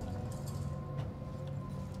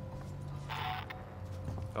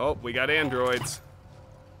 Oh, we got androids.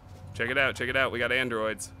 Check it out, we got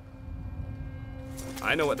androids.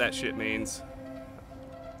 I know what that shit means.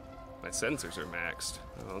 My sensors are maxed.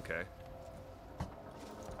 Oh, okay.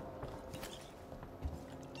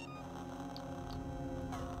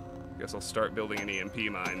 Guess I'll start building an EMP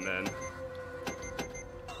mine then.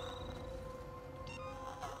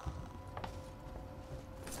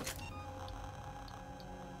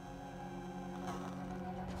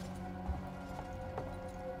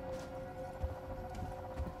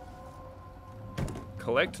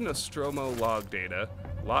 Collect Nostromo log data,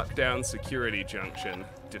 lock down security junction,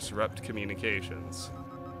 disrupt communications.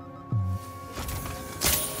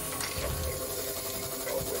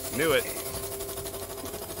 Knew it.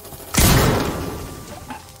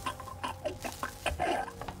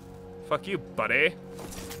 Fuck you, buddy.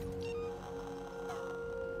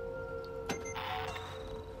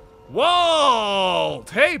 Whoa!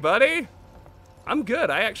 Hey, buddy! I'm good.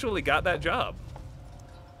 I actually got that job.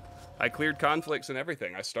 I cleared conflicts and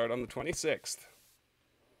everything. I start on the 26th.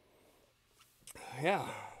 Yeah,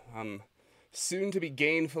 I'm soon to be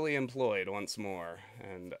gainfully employed once more.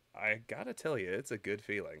 And I gotta tell you, it's a good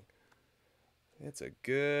feeling. It's a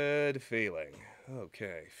good feeling.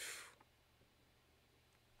 Okay.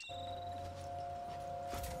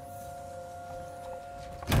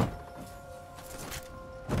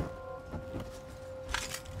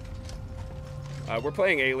 We're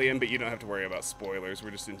playing Alien, but you don't have to worry about spoilers.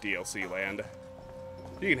 We're just in DLC land.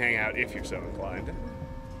 You can hang out if you're so inclined.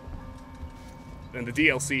 And the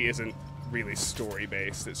DLC isn't really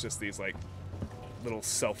story-based. It's just these, like, little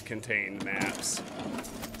self-contained maps.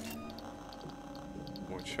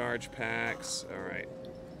 More charge packs. Alright.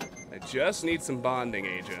 I just need some bonding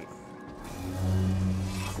agent.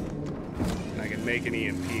 And I can make an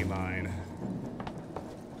EMP mine.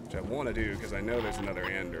 Which I want to do, because I know there's another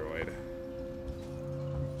android.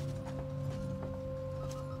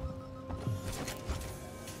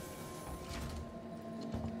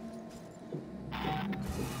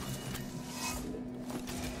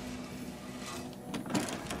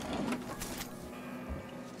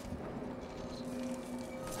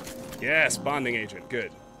 Yes, bonding agent.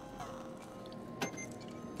 Good.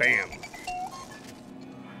 Bam.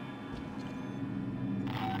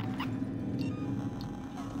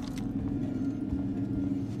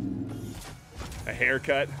 A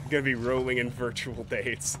haircut. Gonna be rolling in virtual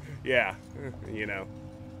dates. Yeah, you know.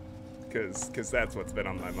 Cause that's what's been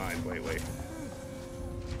on my mind lately.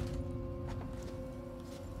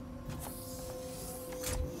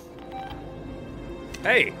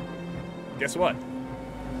 Hey! Guess what?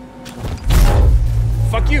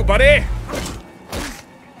 Fuck you, buddy!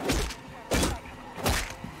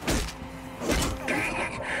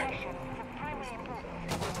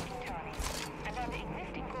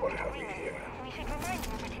 What have we here?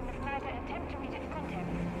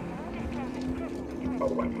 A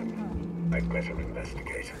weapon. I'd better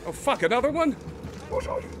investigate. Oh fuck, another one? What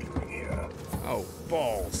are you doing here? Oh,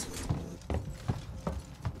 balls.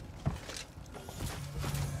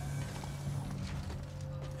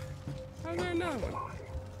 How's there another one?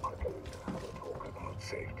 I'm going to have a talk about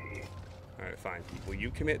safety. Alright, fine. Will you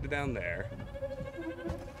commit to down there?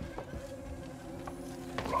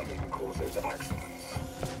 Running causes accidents.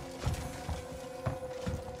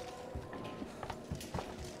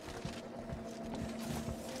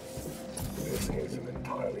 This is an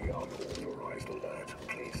entirely unauthorized alert.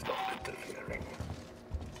 Please stop interfering.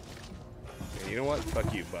 And you know what?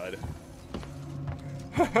 Fuck you, bud.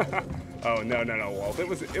 Oh, no, Walt. It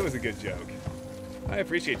was a good joke. I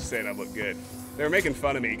appreciate you saying I look good. They were making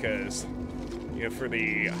fun of me because, you know, for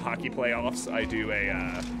the hockey playoffs, I do a,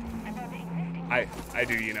 I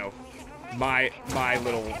do, you know, my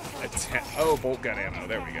little attempt. Oh, bolt gun ammo.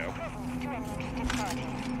 There we go.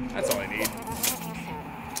 That's all I need.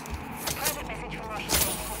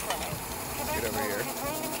 Get over here.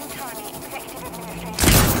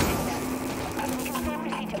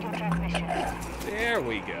 There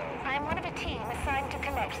we go. I am one of a team assigned to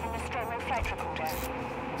collect the Nostromo flight recorder.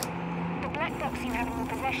 The black box you have in your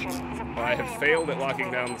possession is a I have failed at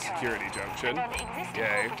locking down the security junction.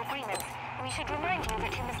 Yay. We should remind you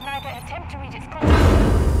that you must neither attempt to read its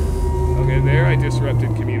contents. Okay, there I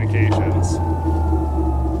disrupted communications.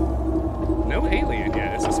 No alien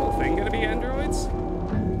yet. Is this whole thing gonna be androids?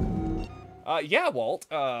 Yeah, Walt.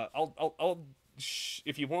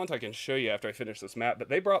 If you want, I can show you after I finish this map. But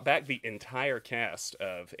they brought back the entire cast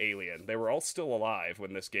of Alien. They were all still alive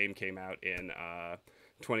when this game came out in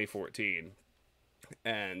 2014,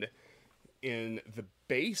 and in the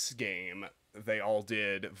base game, they all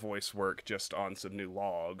did voice work just on some new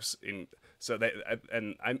logs. So they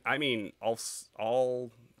I mean all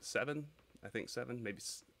seven, I think seven, maybe.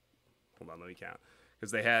 Hold on, let me count,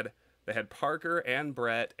 because they had Parker and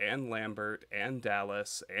Brett and Lambert and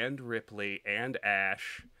Dallas and Ripley and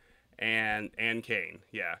Ash and Kane.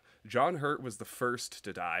 Yeah, John Hurt was the first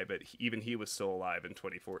to die, but even he was still alive in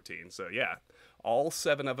 2014. So yeah, all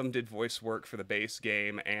seven of them did voice work for the base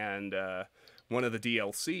game, and one of the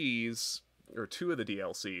DLCs, or two of the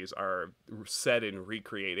DLCs, are set in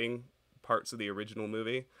recreating parts of the original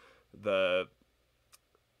movie.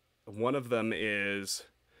 One of them is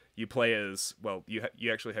you play as, well,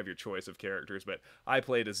 you actually have your choice of characters, but I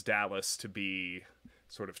played as Dallas to be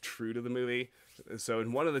sort of true to the movie. So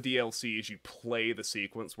in one of the DLCs, you play the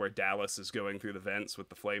sequence where Dallas is going through the vents with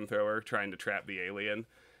the flamethrower, trying to trap the alien,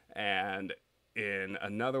 and in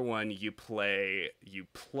another one, you play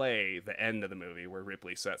the end of the movie where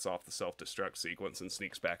Ripley sets off the self-destruct sequence and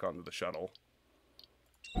sneaks back onto the shuttle.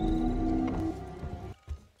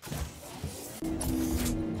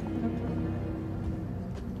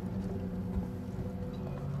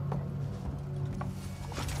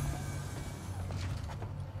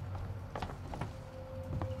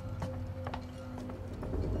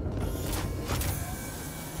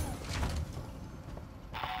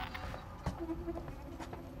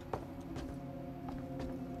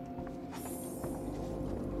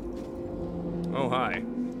 Oh, hi.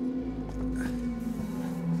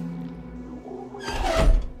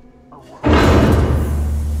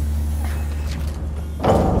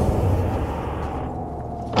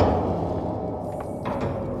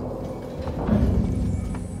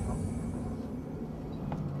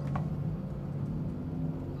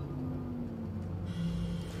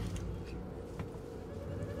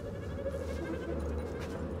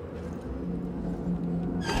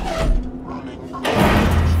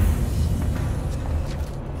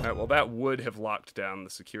 Well, that would have locked down the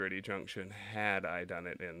security junction had I done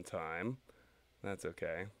it in time. That's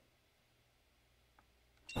okay.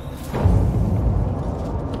 I'm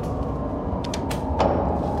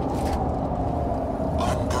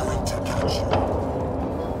going to catch you.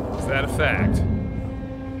 Is that a fact?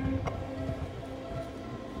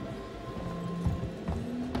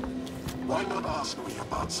 Why not ask me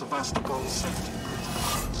about Sevastopol's safety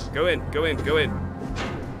protocols? Go in, go in, go in.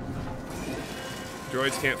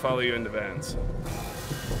 Droids can't follow you into vents.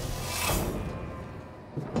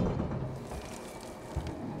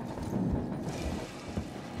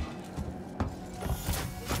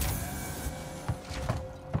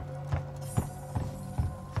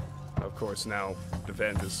 Of course, now the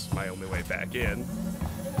vent is my only way back in.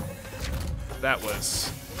 That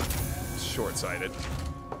was short-sighted.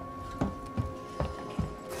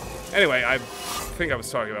 Anyway, I think I was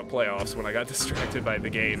talking about playoffs when I got distracted by the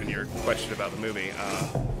game and your question about the movie.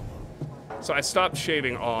 So I stopped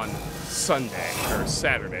shaving on Sunday, or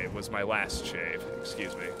Saturday was my last shave,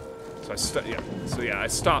 excuse me. So I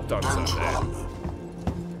stopped on Sunday.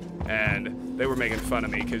 And they were making fun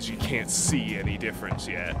of me because you can't see any difference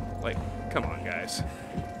yet. Like, come on, guys.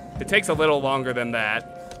 It takes a little longer than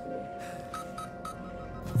that.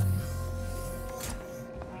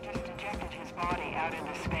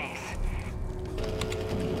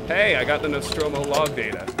 Hey, I got the Nostromo log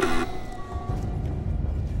data.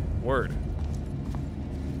 Word.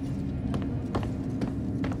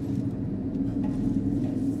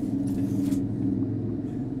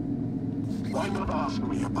 Why not ask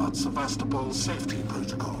me about Sevastopol's safety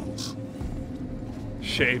protocols?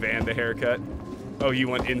 Shave and a haircut. Oh, you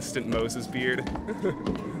want instant Moses beard?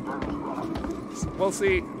 Well,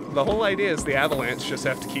 see, the whole idea is the Avalanche just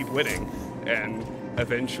have to keep winning. And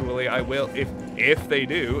eventually I will, if they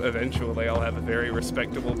do, eventually I'll have a very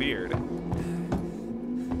respectable beard.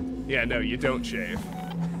 Yeah, no, you don't shave.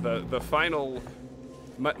 The final,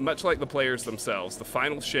 much like the players themselves, the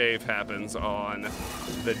final shave happens on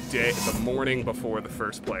the morning before the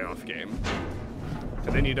first playoff game.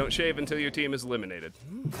 And then you don't shave until your team is eliminated.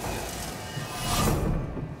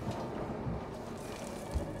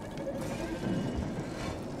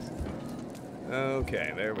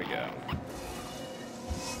 Okay, there we go.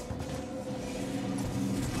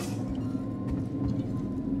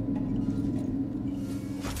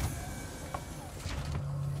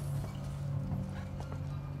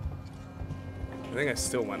 I think I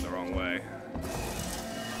still went the wrong way.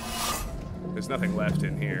 There's nothing left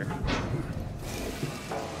in here.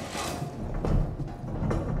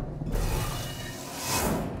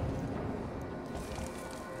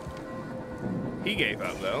 He gave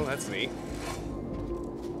up, though. That's neat.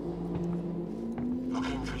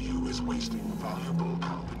 Looking for you is wasting valuable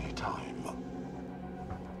company time.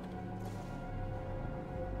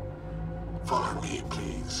 Follow me,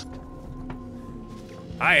 please.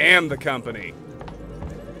 I am the company.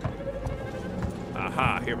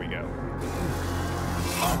 Aha, here we go.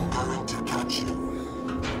 I'm going to catch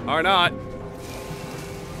you. Or not.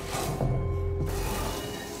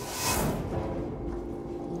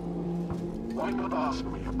 Why not ask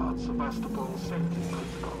me about Sevastopol's safety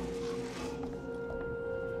protocols?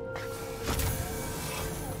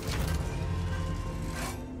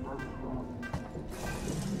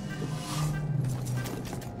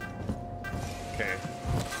 Okay.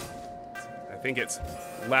 I think it's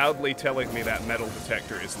loudly telling me that metal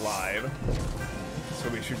detector is live, so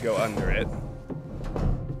we should go under it.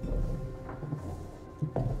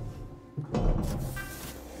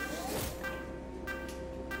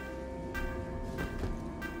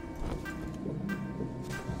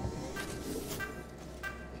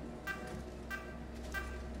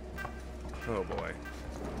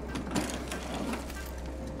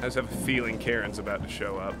 I just have a feeling Karen's about to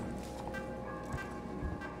show up.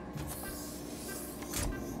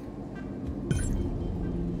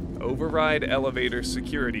 Override elevator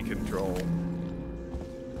security control.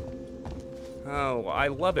 Oh, I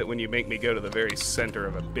love it when you make me go to the very center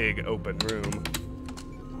of a big open room.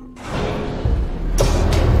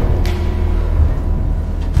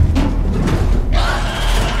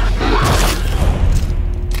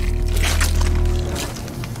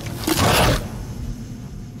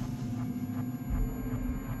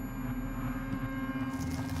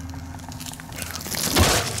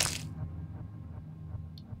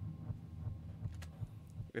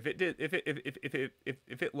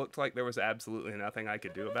 If it looked like there was absolutely nothing I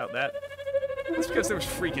could do about that, it's because there was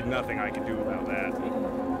freaking nothing I could do about that.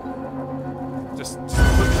 Just put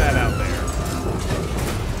that out there.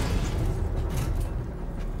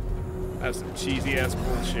 That's some cheesy ass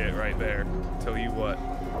bullshit right there. Tell you what.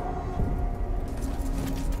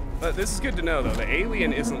 But this is good to know though. The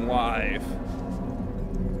alien isn't live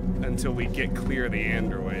until we get clear of the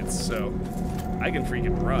androids, so I can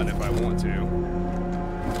freaking run if I want to.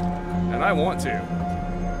 And I want to.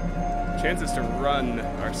 Chances to run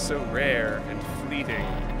are so rare and fleeting.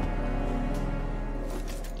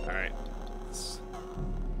 Alright. Let's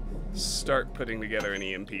start putting together an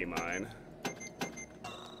EMP mine.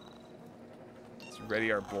 Let's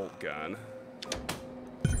ready our bolt gun.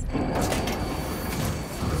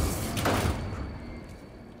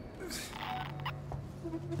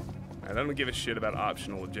 I don't give a shit about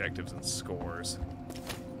optional objectives and scores.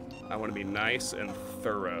 I want to be nice and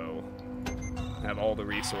thorough. Have all the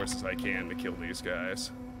resources I can to kill these guys.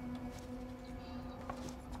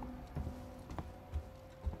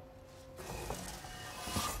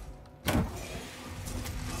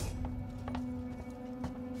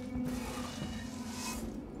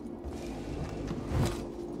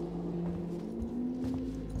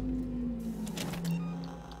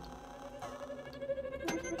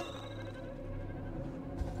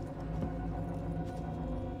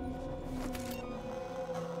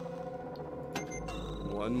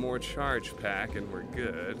 One more charge pack and we're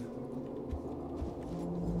good.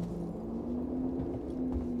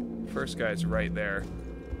 First guy's right there.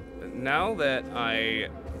 Now that I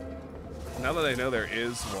know there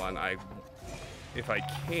is one, if I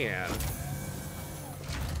can,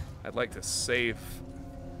 I'd like to save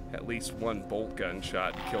at least one bolt gun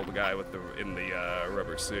shot to kill the guy with in the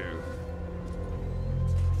rubber suit.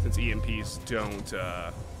 Since EMPs don't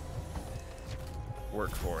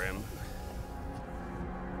work for him.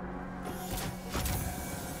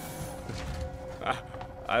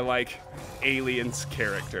 I like Alien's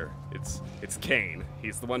character. It's Kane.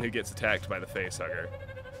 He's the one who gets attacked by the facehugger.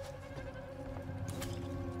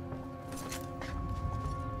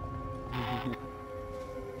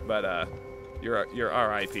 But your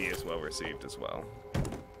RIP is well received as well.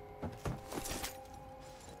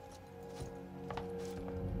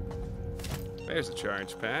 There's a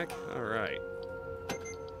charge pack. All right.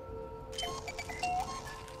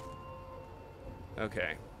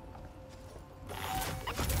 Okay.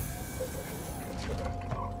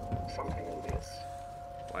 Something amiss.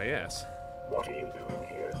 Why, yes. What are you doing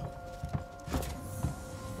here?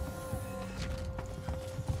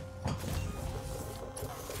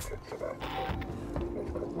 It's about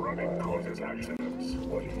running causes accidents.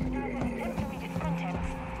 What are you doing here? Attempt to read its contents,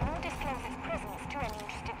 nor disclose its presence to any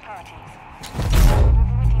interested parties.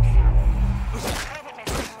 Private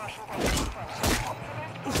message from Marshal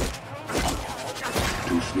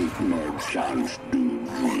To sleep no chance to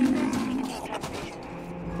dream.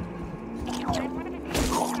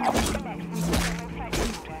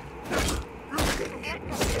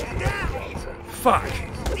 Fuck!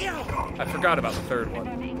 I forgot about the third one.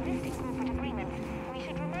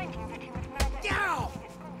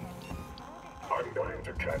 I'm going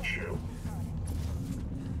to catch you.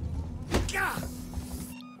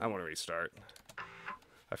 I want to restart.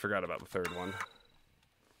 I forgot about the third one.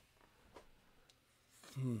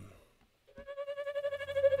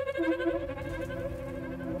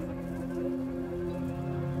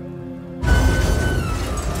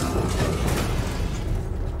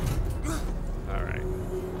 All right.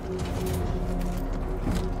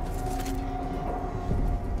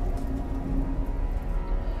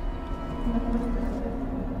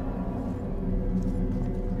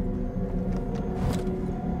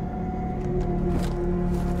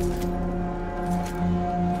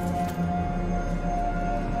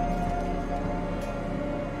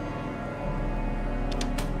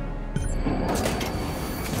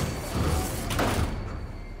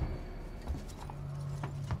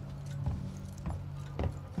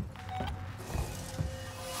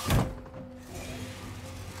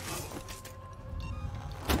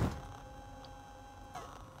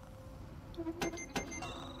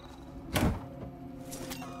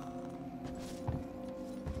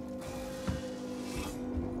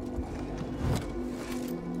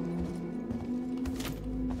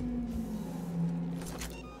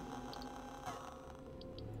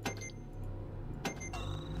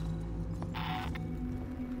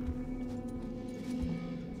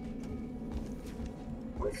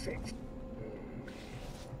 6.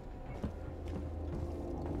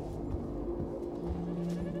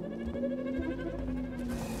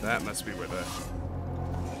 That must be where the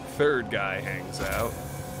third guy hangs out.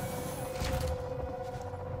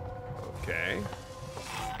 Okay.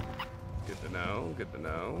 Good to know, good to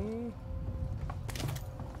know.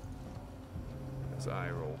 As I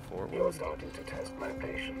roll forward. You're starting to test my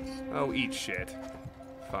patience. Oh, eat shit.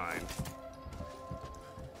 Fine.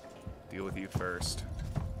 Deal with you first.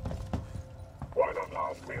 Why not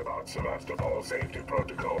ask me about Sevastopol safety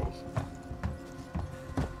protocols?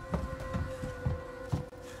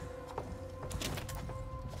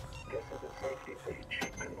 This is a safety breach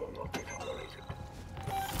and will not be tolerated.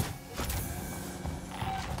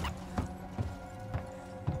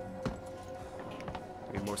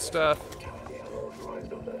 Need more stuff. Entirely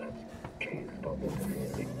unauthorized alert. Please stop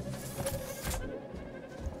interfering.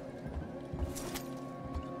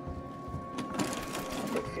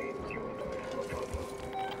 It seems you and I have a problem.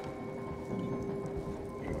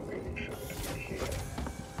 You really shouldn't be here.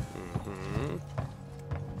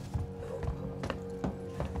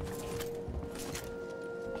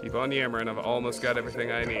 Keep on yammering, I've almost got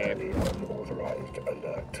everything I need. Entirely unauthorized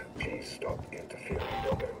alert. Please stop interfering.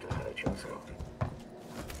 You're going to hurt yourself.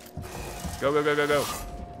 Go, go, go, go, go.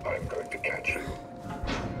 I'm going to catch you.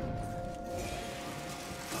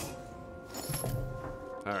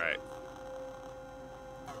 Alright.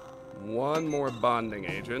 One more bonding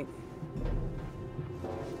agent.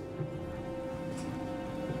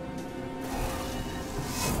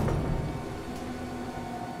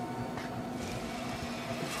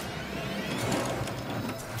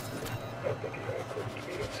 I think I couldn't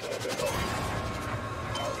be of service.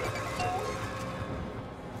 I'll get you forward.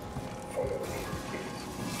 Follow me, please.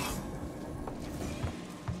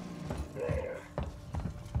 There.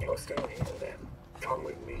 You're still here, then. Come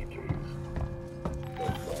with me, please.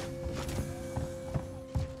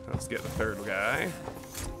 Let's get the third guy.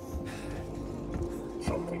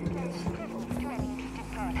 Something is.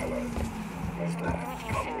 Hello. Mister, come with me,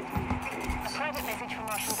 A please. private message from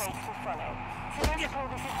Marshal Bates will follow. Sevastopol,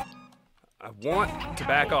 this is I want to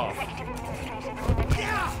back off. Executive Administrator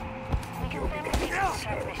Ransome. We confirm the signal's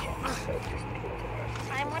transmission.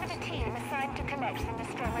 I am one of a team assigned to connect the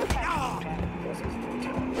Nostromo factory. This is the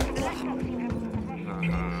time. The black box you have in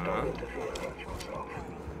possession. Don't interfere with yourself.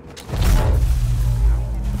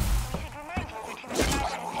 Should remind you that you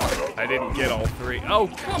must not I didn't get all three. Oh,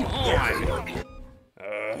 come on!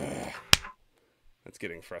 That's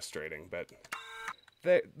getting frustrating, but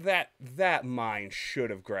that mine should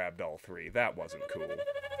have grabbed all three. That wasn't cool.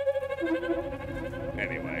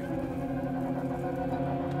 Anyway.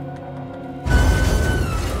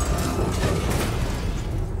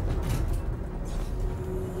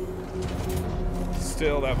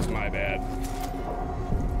 Still, that was my bad.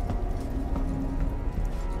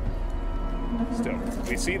 Still,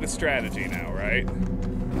 we see the strategy now, right?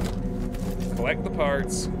 Collect the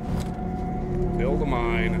parts, build a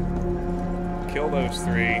mine, kill those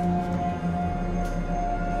three.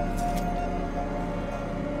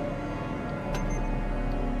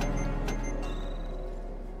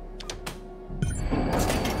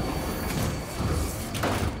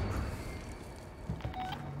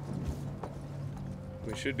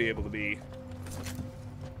 We should be able to be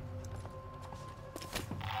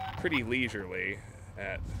pretty leisurely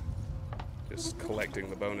at just collecting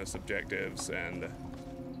the bonus objectives, and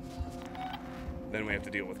then we have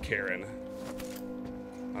to deal with Karen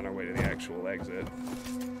on our way to the actual exit.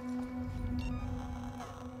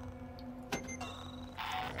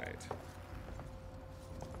 Alright.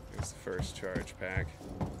 Here's the first charge pack.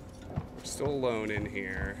 We're still alone in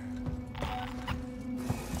here.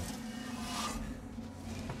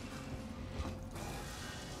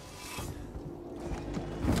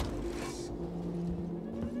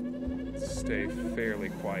 Stay fairly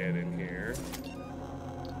quiet in here.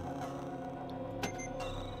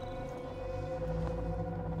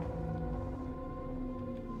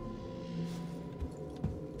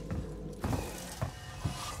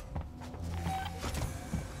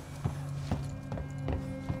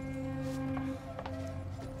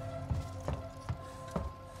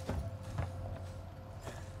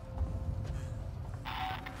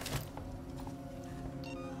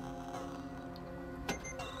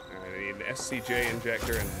 SCJ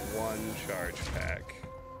injector and one charge pack.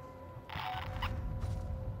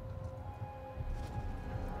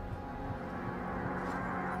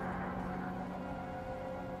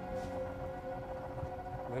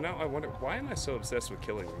 Well, now I wonder, why am I so obsessed with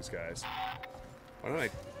killing these guys? Why don't I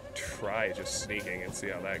try just sneaking and see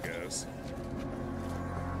how that goes?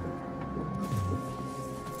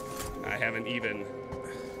 I haven't even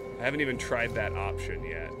I haven't even tried that option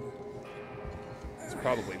yet. It's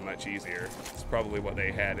probably much easier. It's probably what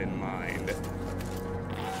they had in mind.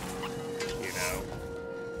 You know?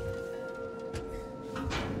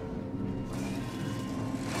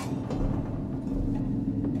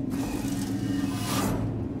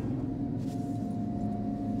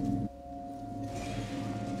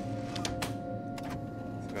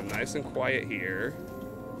 So I'm nice and quiet here.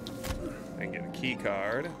 I can get a key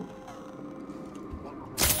card.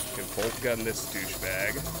 Can bolt gun this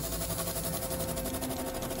douchebag.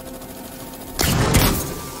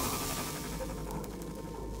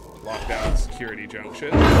 Lock down security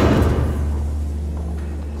junction.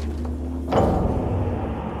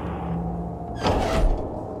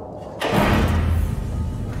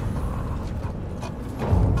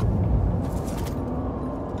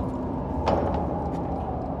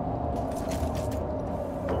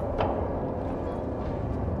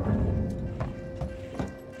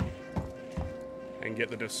 And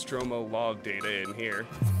get the Nostromo log data in here.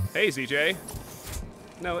 Hey, ZJ.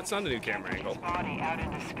 No, it's not a new camera angle. Body out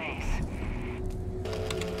into space.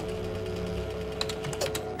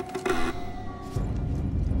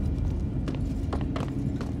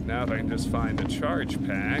 Now if I can just find a charge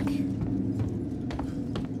pack,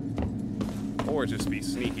 or just be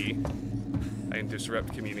sneaky, I can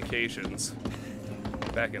disrupt communications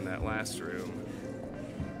back in that last room.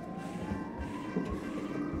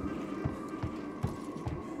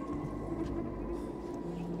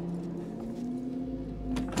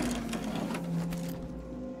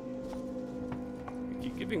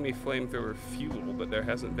 Giving me flamethrower fuel, but there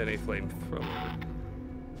hasn't been a flamethrower.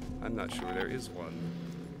 I'm not sure there is one.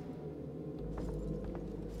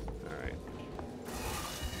 Alright.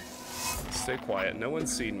 Stay quiet. No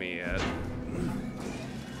one's seen me yet.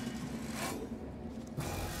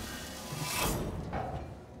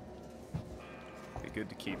 Be good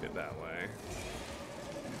to keep it that way.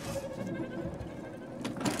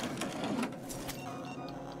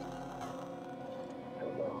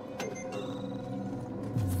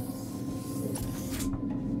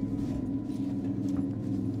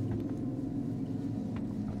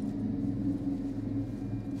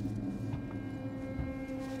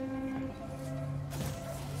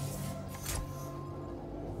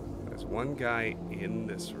 One guy in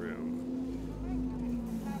this room.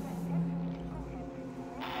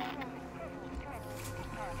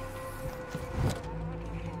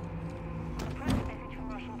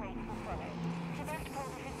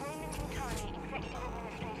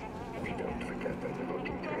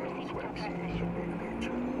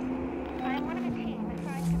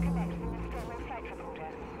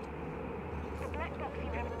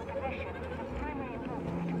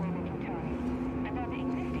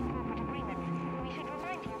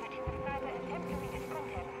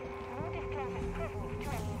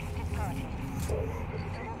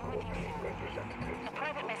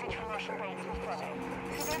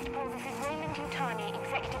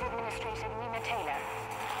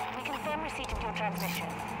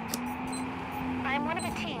 I'm one of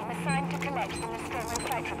a team assigned to collect the Nostromo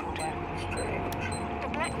flight recorder. The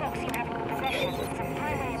black box you have in your possession is a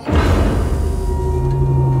primary...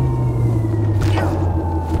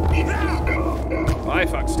 Bye,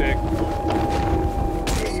 fuckstick.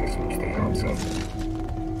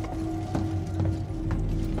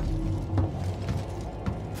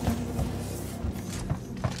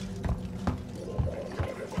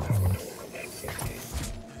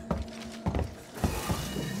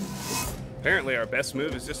 Apparently our best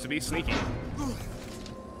move is just to be sneaky.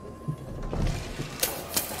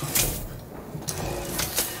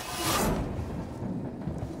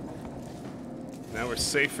 Now we're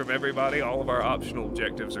safe from everybody. All of our optional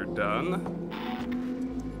objectives are done.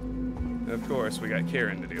 And of course, we got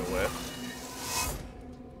Karen to deal with.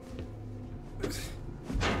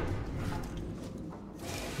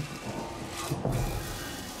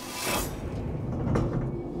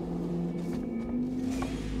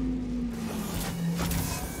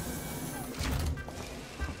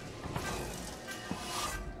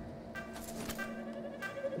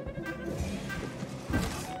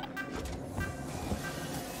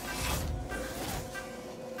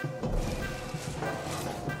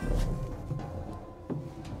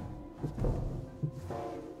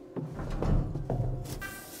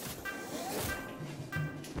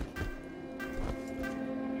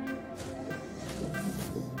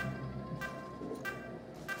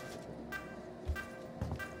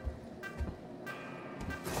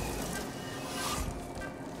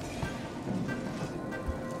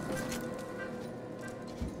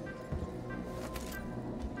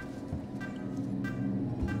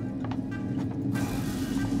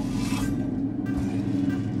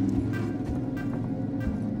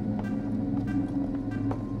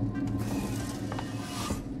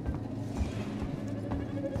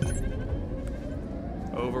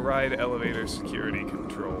 Override elevator security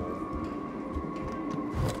control.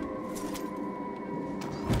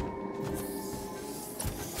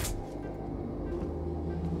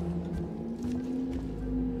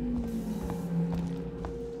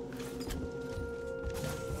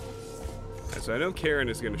 So I know Karen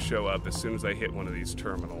is going to show up as soon as I hit one of these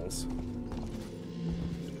terminals.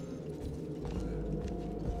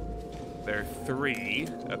 There are 3,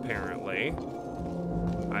 apparently.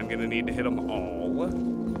 I'm going to need to hit them all.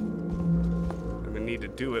 I'm going to need to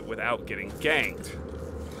do it without getting ganked.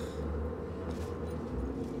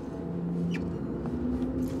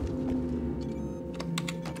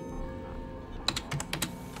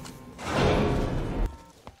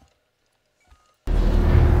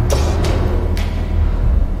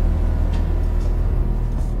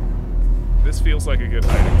 This feels like a good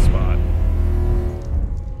hiding spot.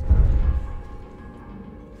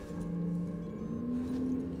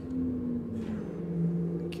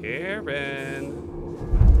 Karen,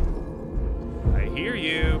 I hear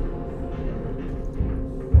you.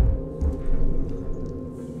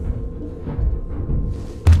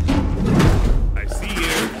 I see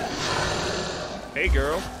you. Hey,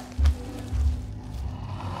 girl.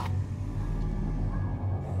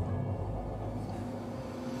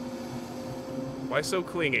 Why so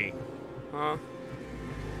clingy? Huh?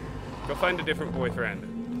 Go find a different boyfriend.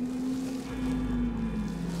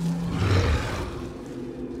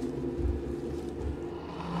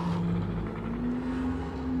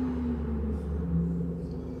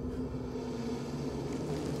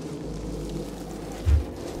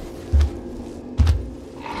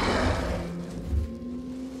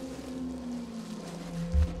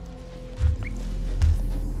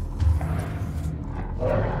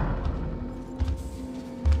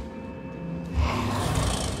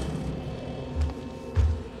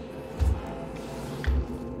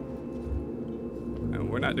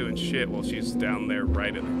 We're not doing shit while she's down there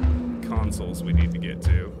right at the consoles we need to get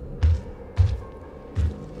to.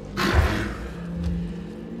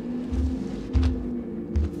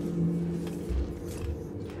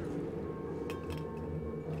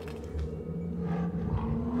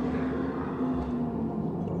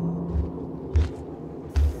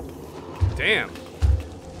 Damn.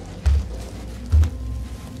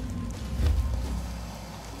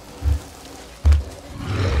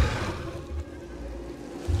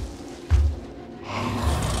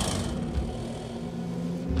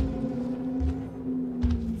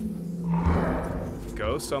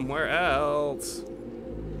 Go somewhere else.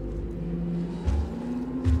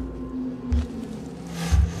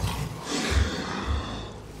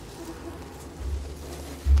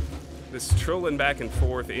 This trolling back and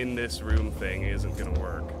forth in this room thing isn't gonna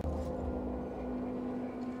work.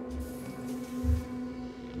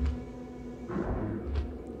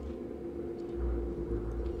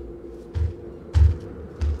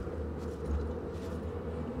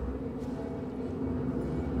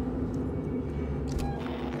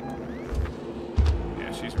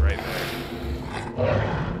 She's right there.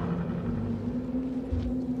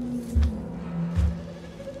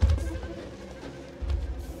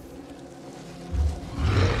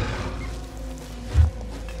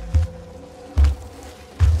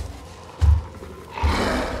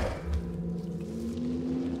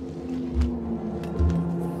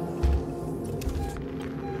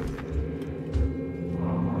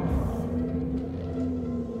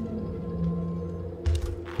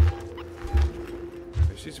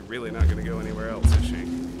 She's really not going to go anywhere else, is she?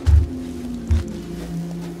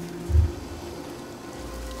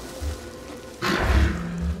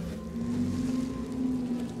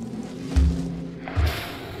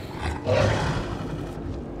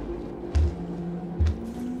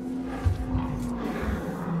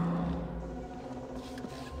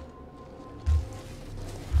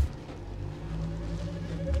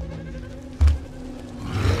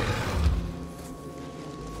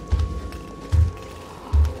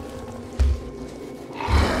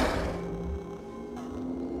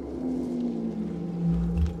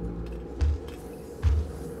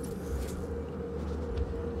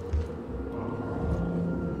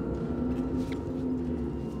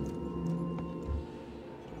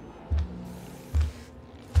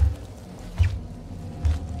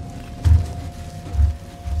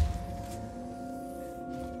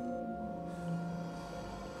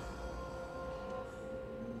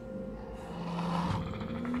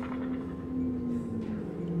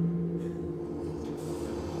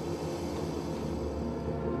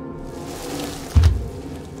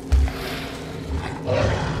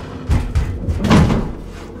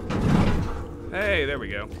 Hey, there we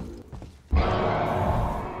go.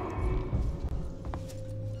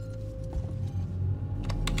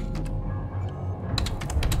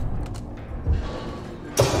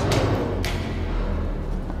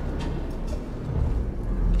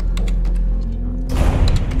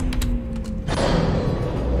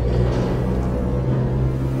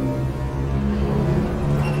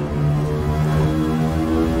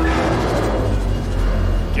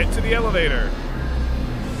 elevator.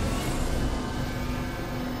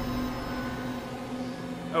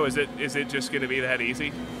 Oh, is it just gonna be that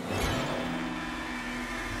easy?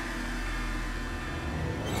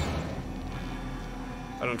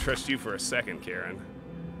 I don't trust you for a second, Karen.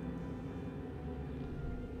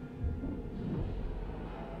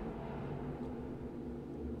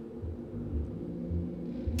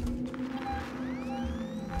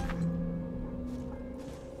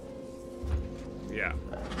 Yeah.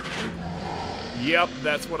 Yep,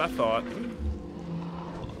 that's what I thought.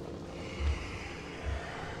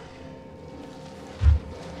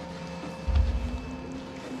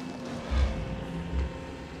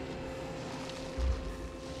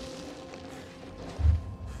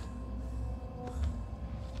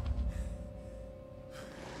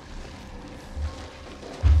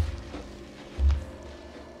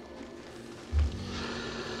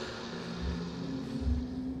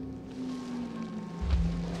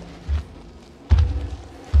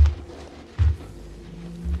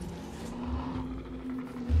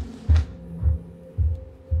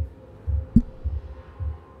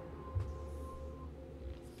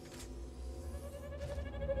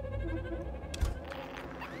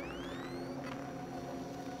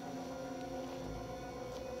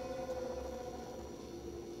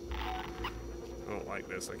 Like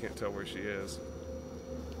this, I can't tell where she is.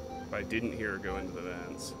 If I didn't hear her go into the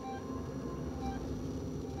vents.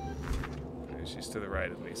 Okay, she's to the right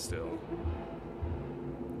of me still.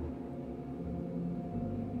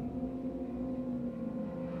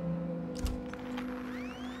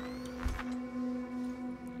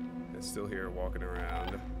 I still hear her walking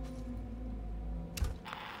around.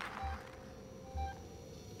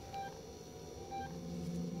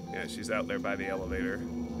 Yeah, she's out there by the elevator.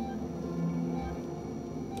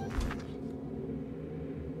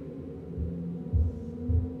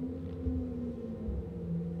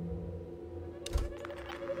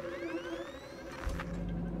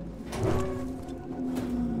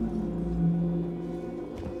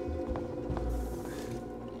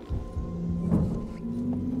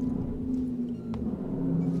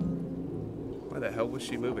 Why the hell was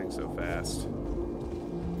she moving so fast?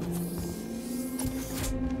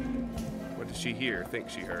 What did she hear? Think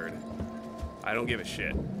she heard? I don't give a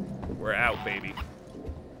shit. We're out, baby.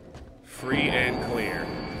 Free and clear.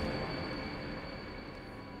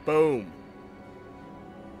 Boom.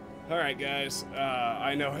 Alright, guys.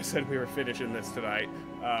 I know I said we were finishing this tonight.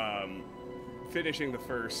 Finishing the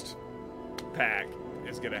first pack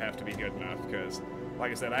is going to have to be good enough because,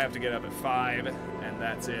 like I said, I have to get up at 5, and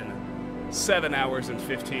that's in 7 hours and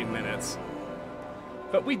 15 minutes.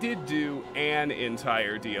 But we did do an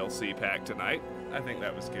entire DLC pack tonight. I think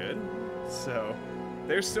that was good. So,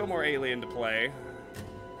 there's still more Alien to play.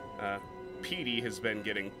 Petey has been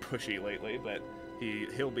getting pushy lately, but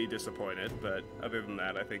he'll be disappointed. But other than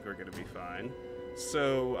that, I think we're going to be fine.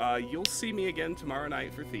 So, you'll see me again tomorrow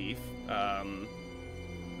night for Thief.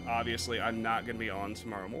 Obviously, I'm not going to be on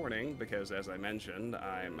tomorrow morning because, as I mentioned,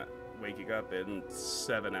 I'm waking up in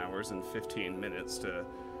 7 hours and 15 minutes to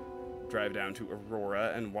drive down to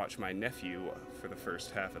Aurora and watch my nephew for the first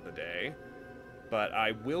half of the day. But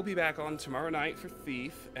I will be back on tomorrow night for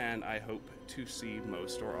Thief, and I hope to see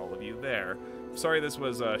most or all of you there. Sorry this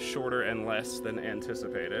was shorter and less than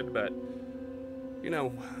anticipated, but, you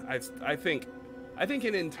know, I think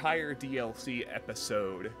an entire DLC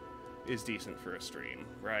episode is decent for a stream,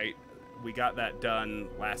 right? We got that done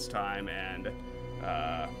last time, and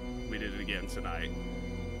we did it again tonight.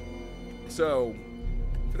 So,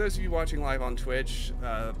 for those of you watching live on Twitch,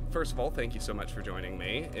 first of all, thank you so much for joining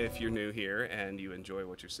me. If you're new here and you enjoy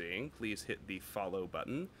what you're seeing, please hit the follow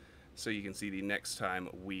button so you can see the next time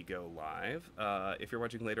we go live. If you're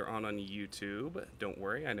watching later on YouTube, don't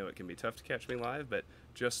worry, I know it can be tough to catch me live, but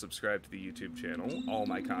just subscribe to the YouTube channel. All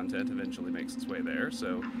my content eventually makes its way there,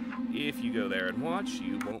 so if you go there and watch,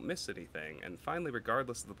 you won't miss anything. And finally,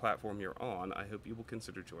 regardless of the platform you're on, I hope you will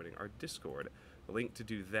consider joining our Discord. The link to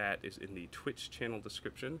do that is in the Twitch channel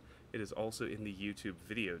description. It is also in the YouTube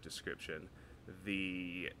video description.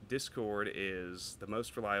 The Discord is the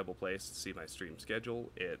most reliable place to see my stream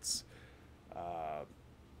schedule. It's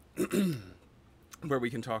where we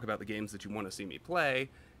can talk about the games that you want to see me play,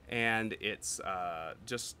 and it's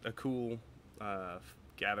just a cool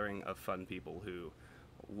gathering of fun people who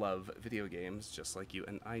love video games just like you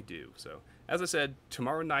and I do. So, as I said,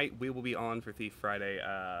 tomorrow night we will be on for Thief Friday.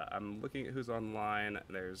 I'm looking at who's online.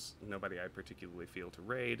 There's nobody I particularly feel to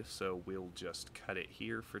raid, so we'll just cut it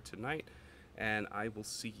here for tonight. And I will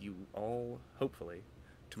see you all, hopefully,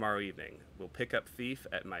 tomorrow evening, we'll pick up Thief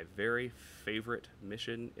at my very favorite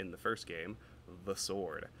mission in the first game, the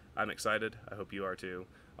Sword. I'm excited. I hope you are too.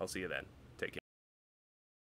 I'll see you then.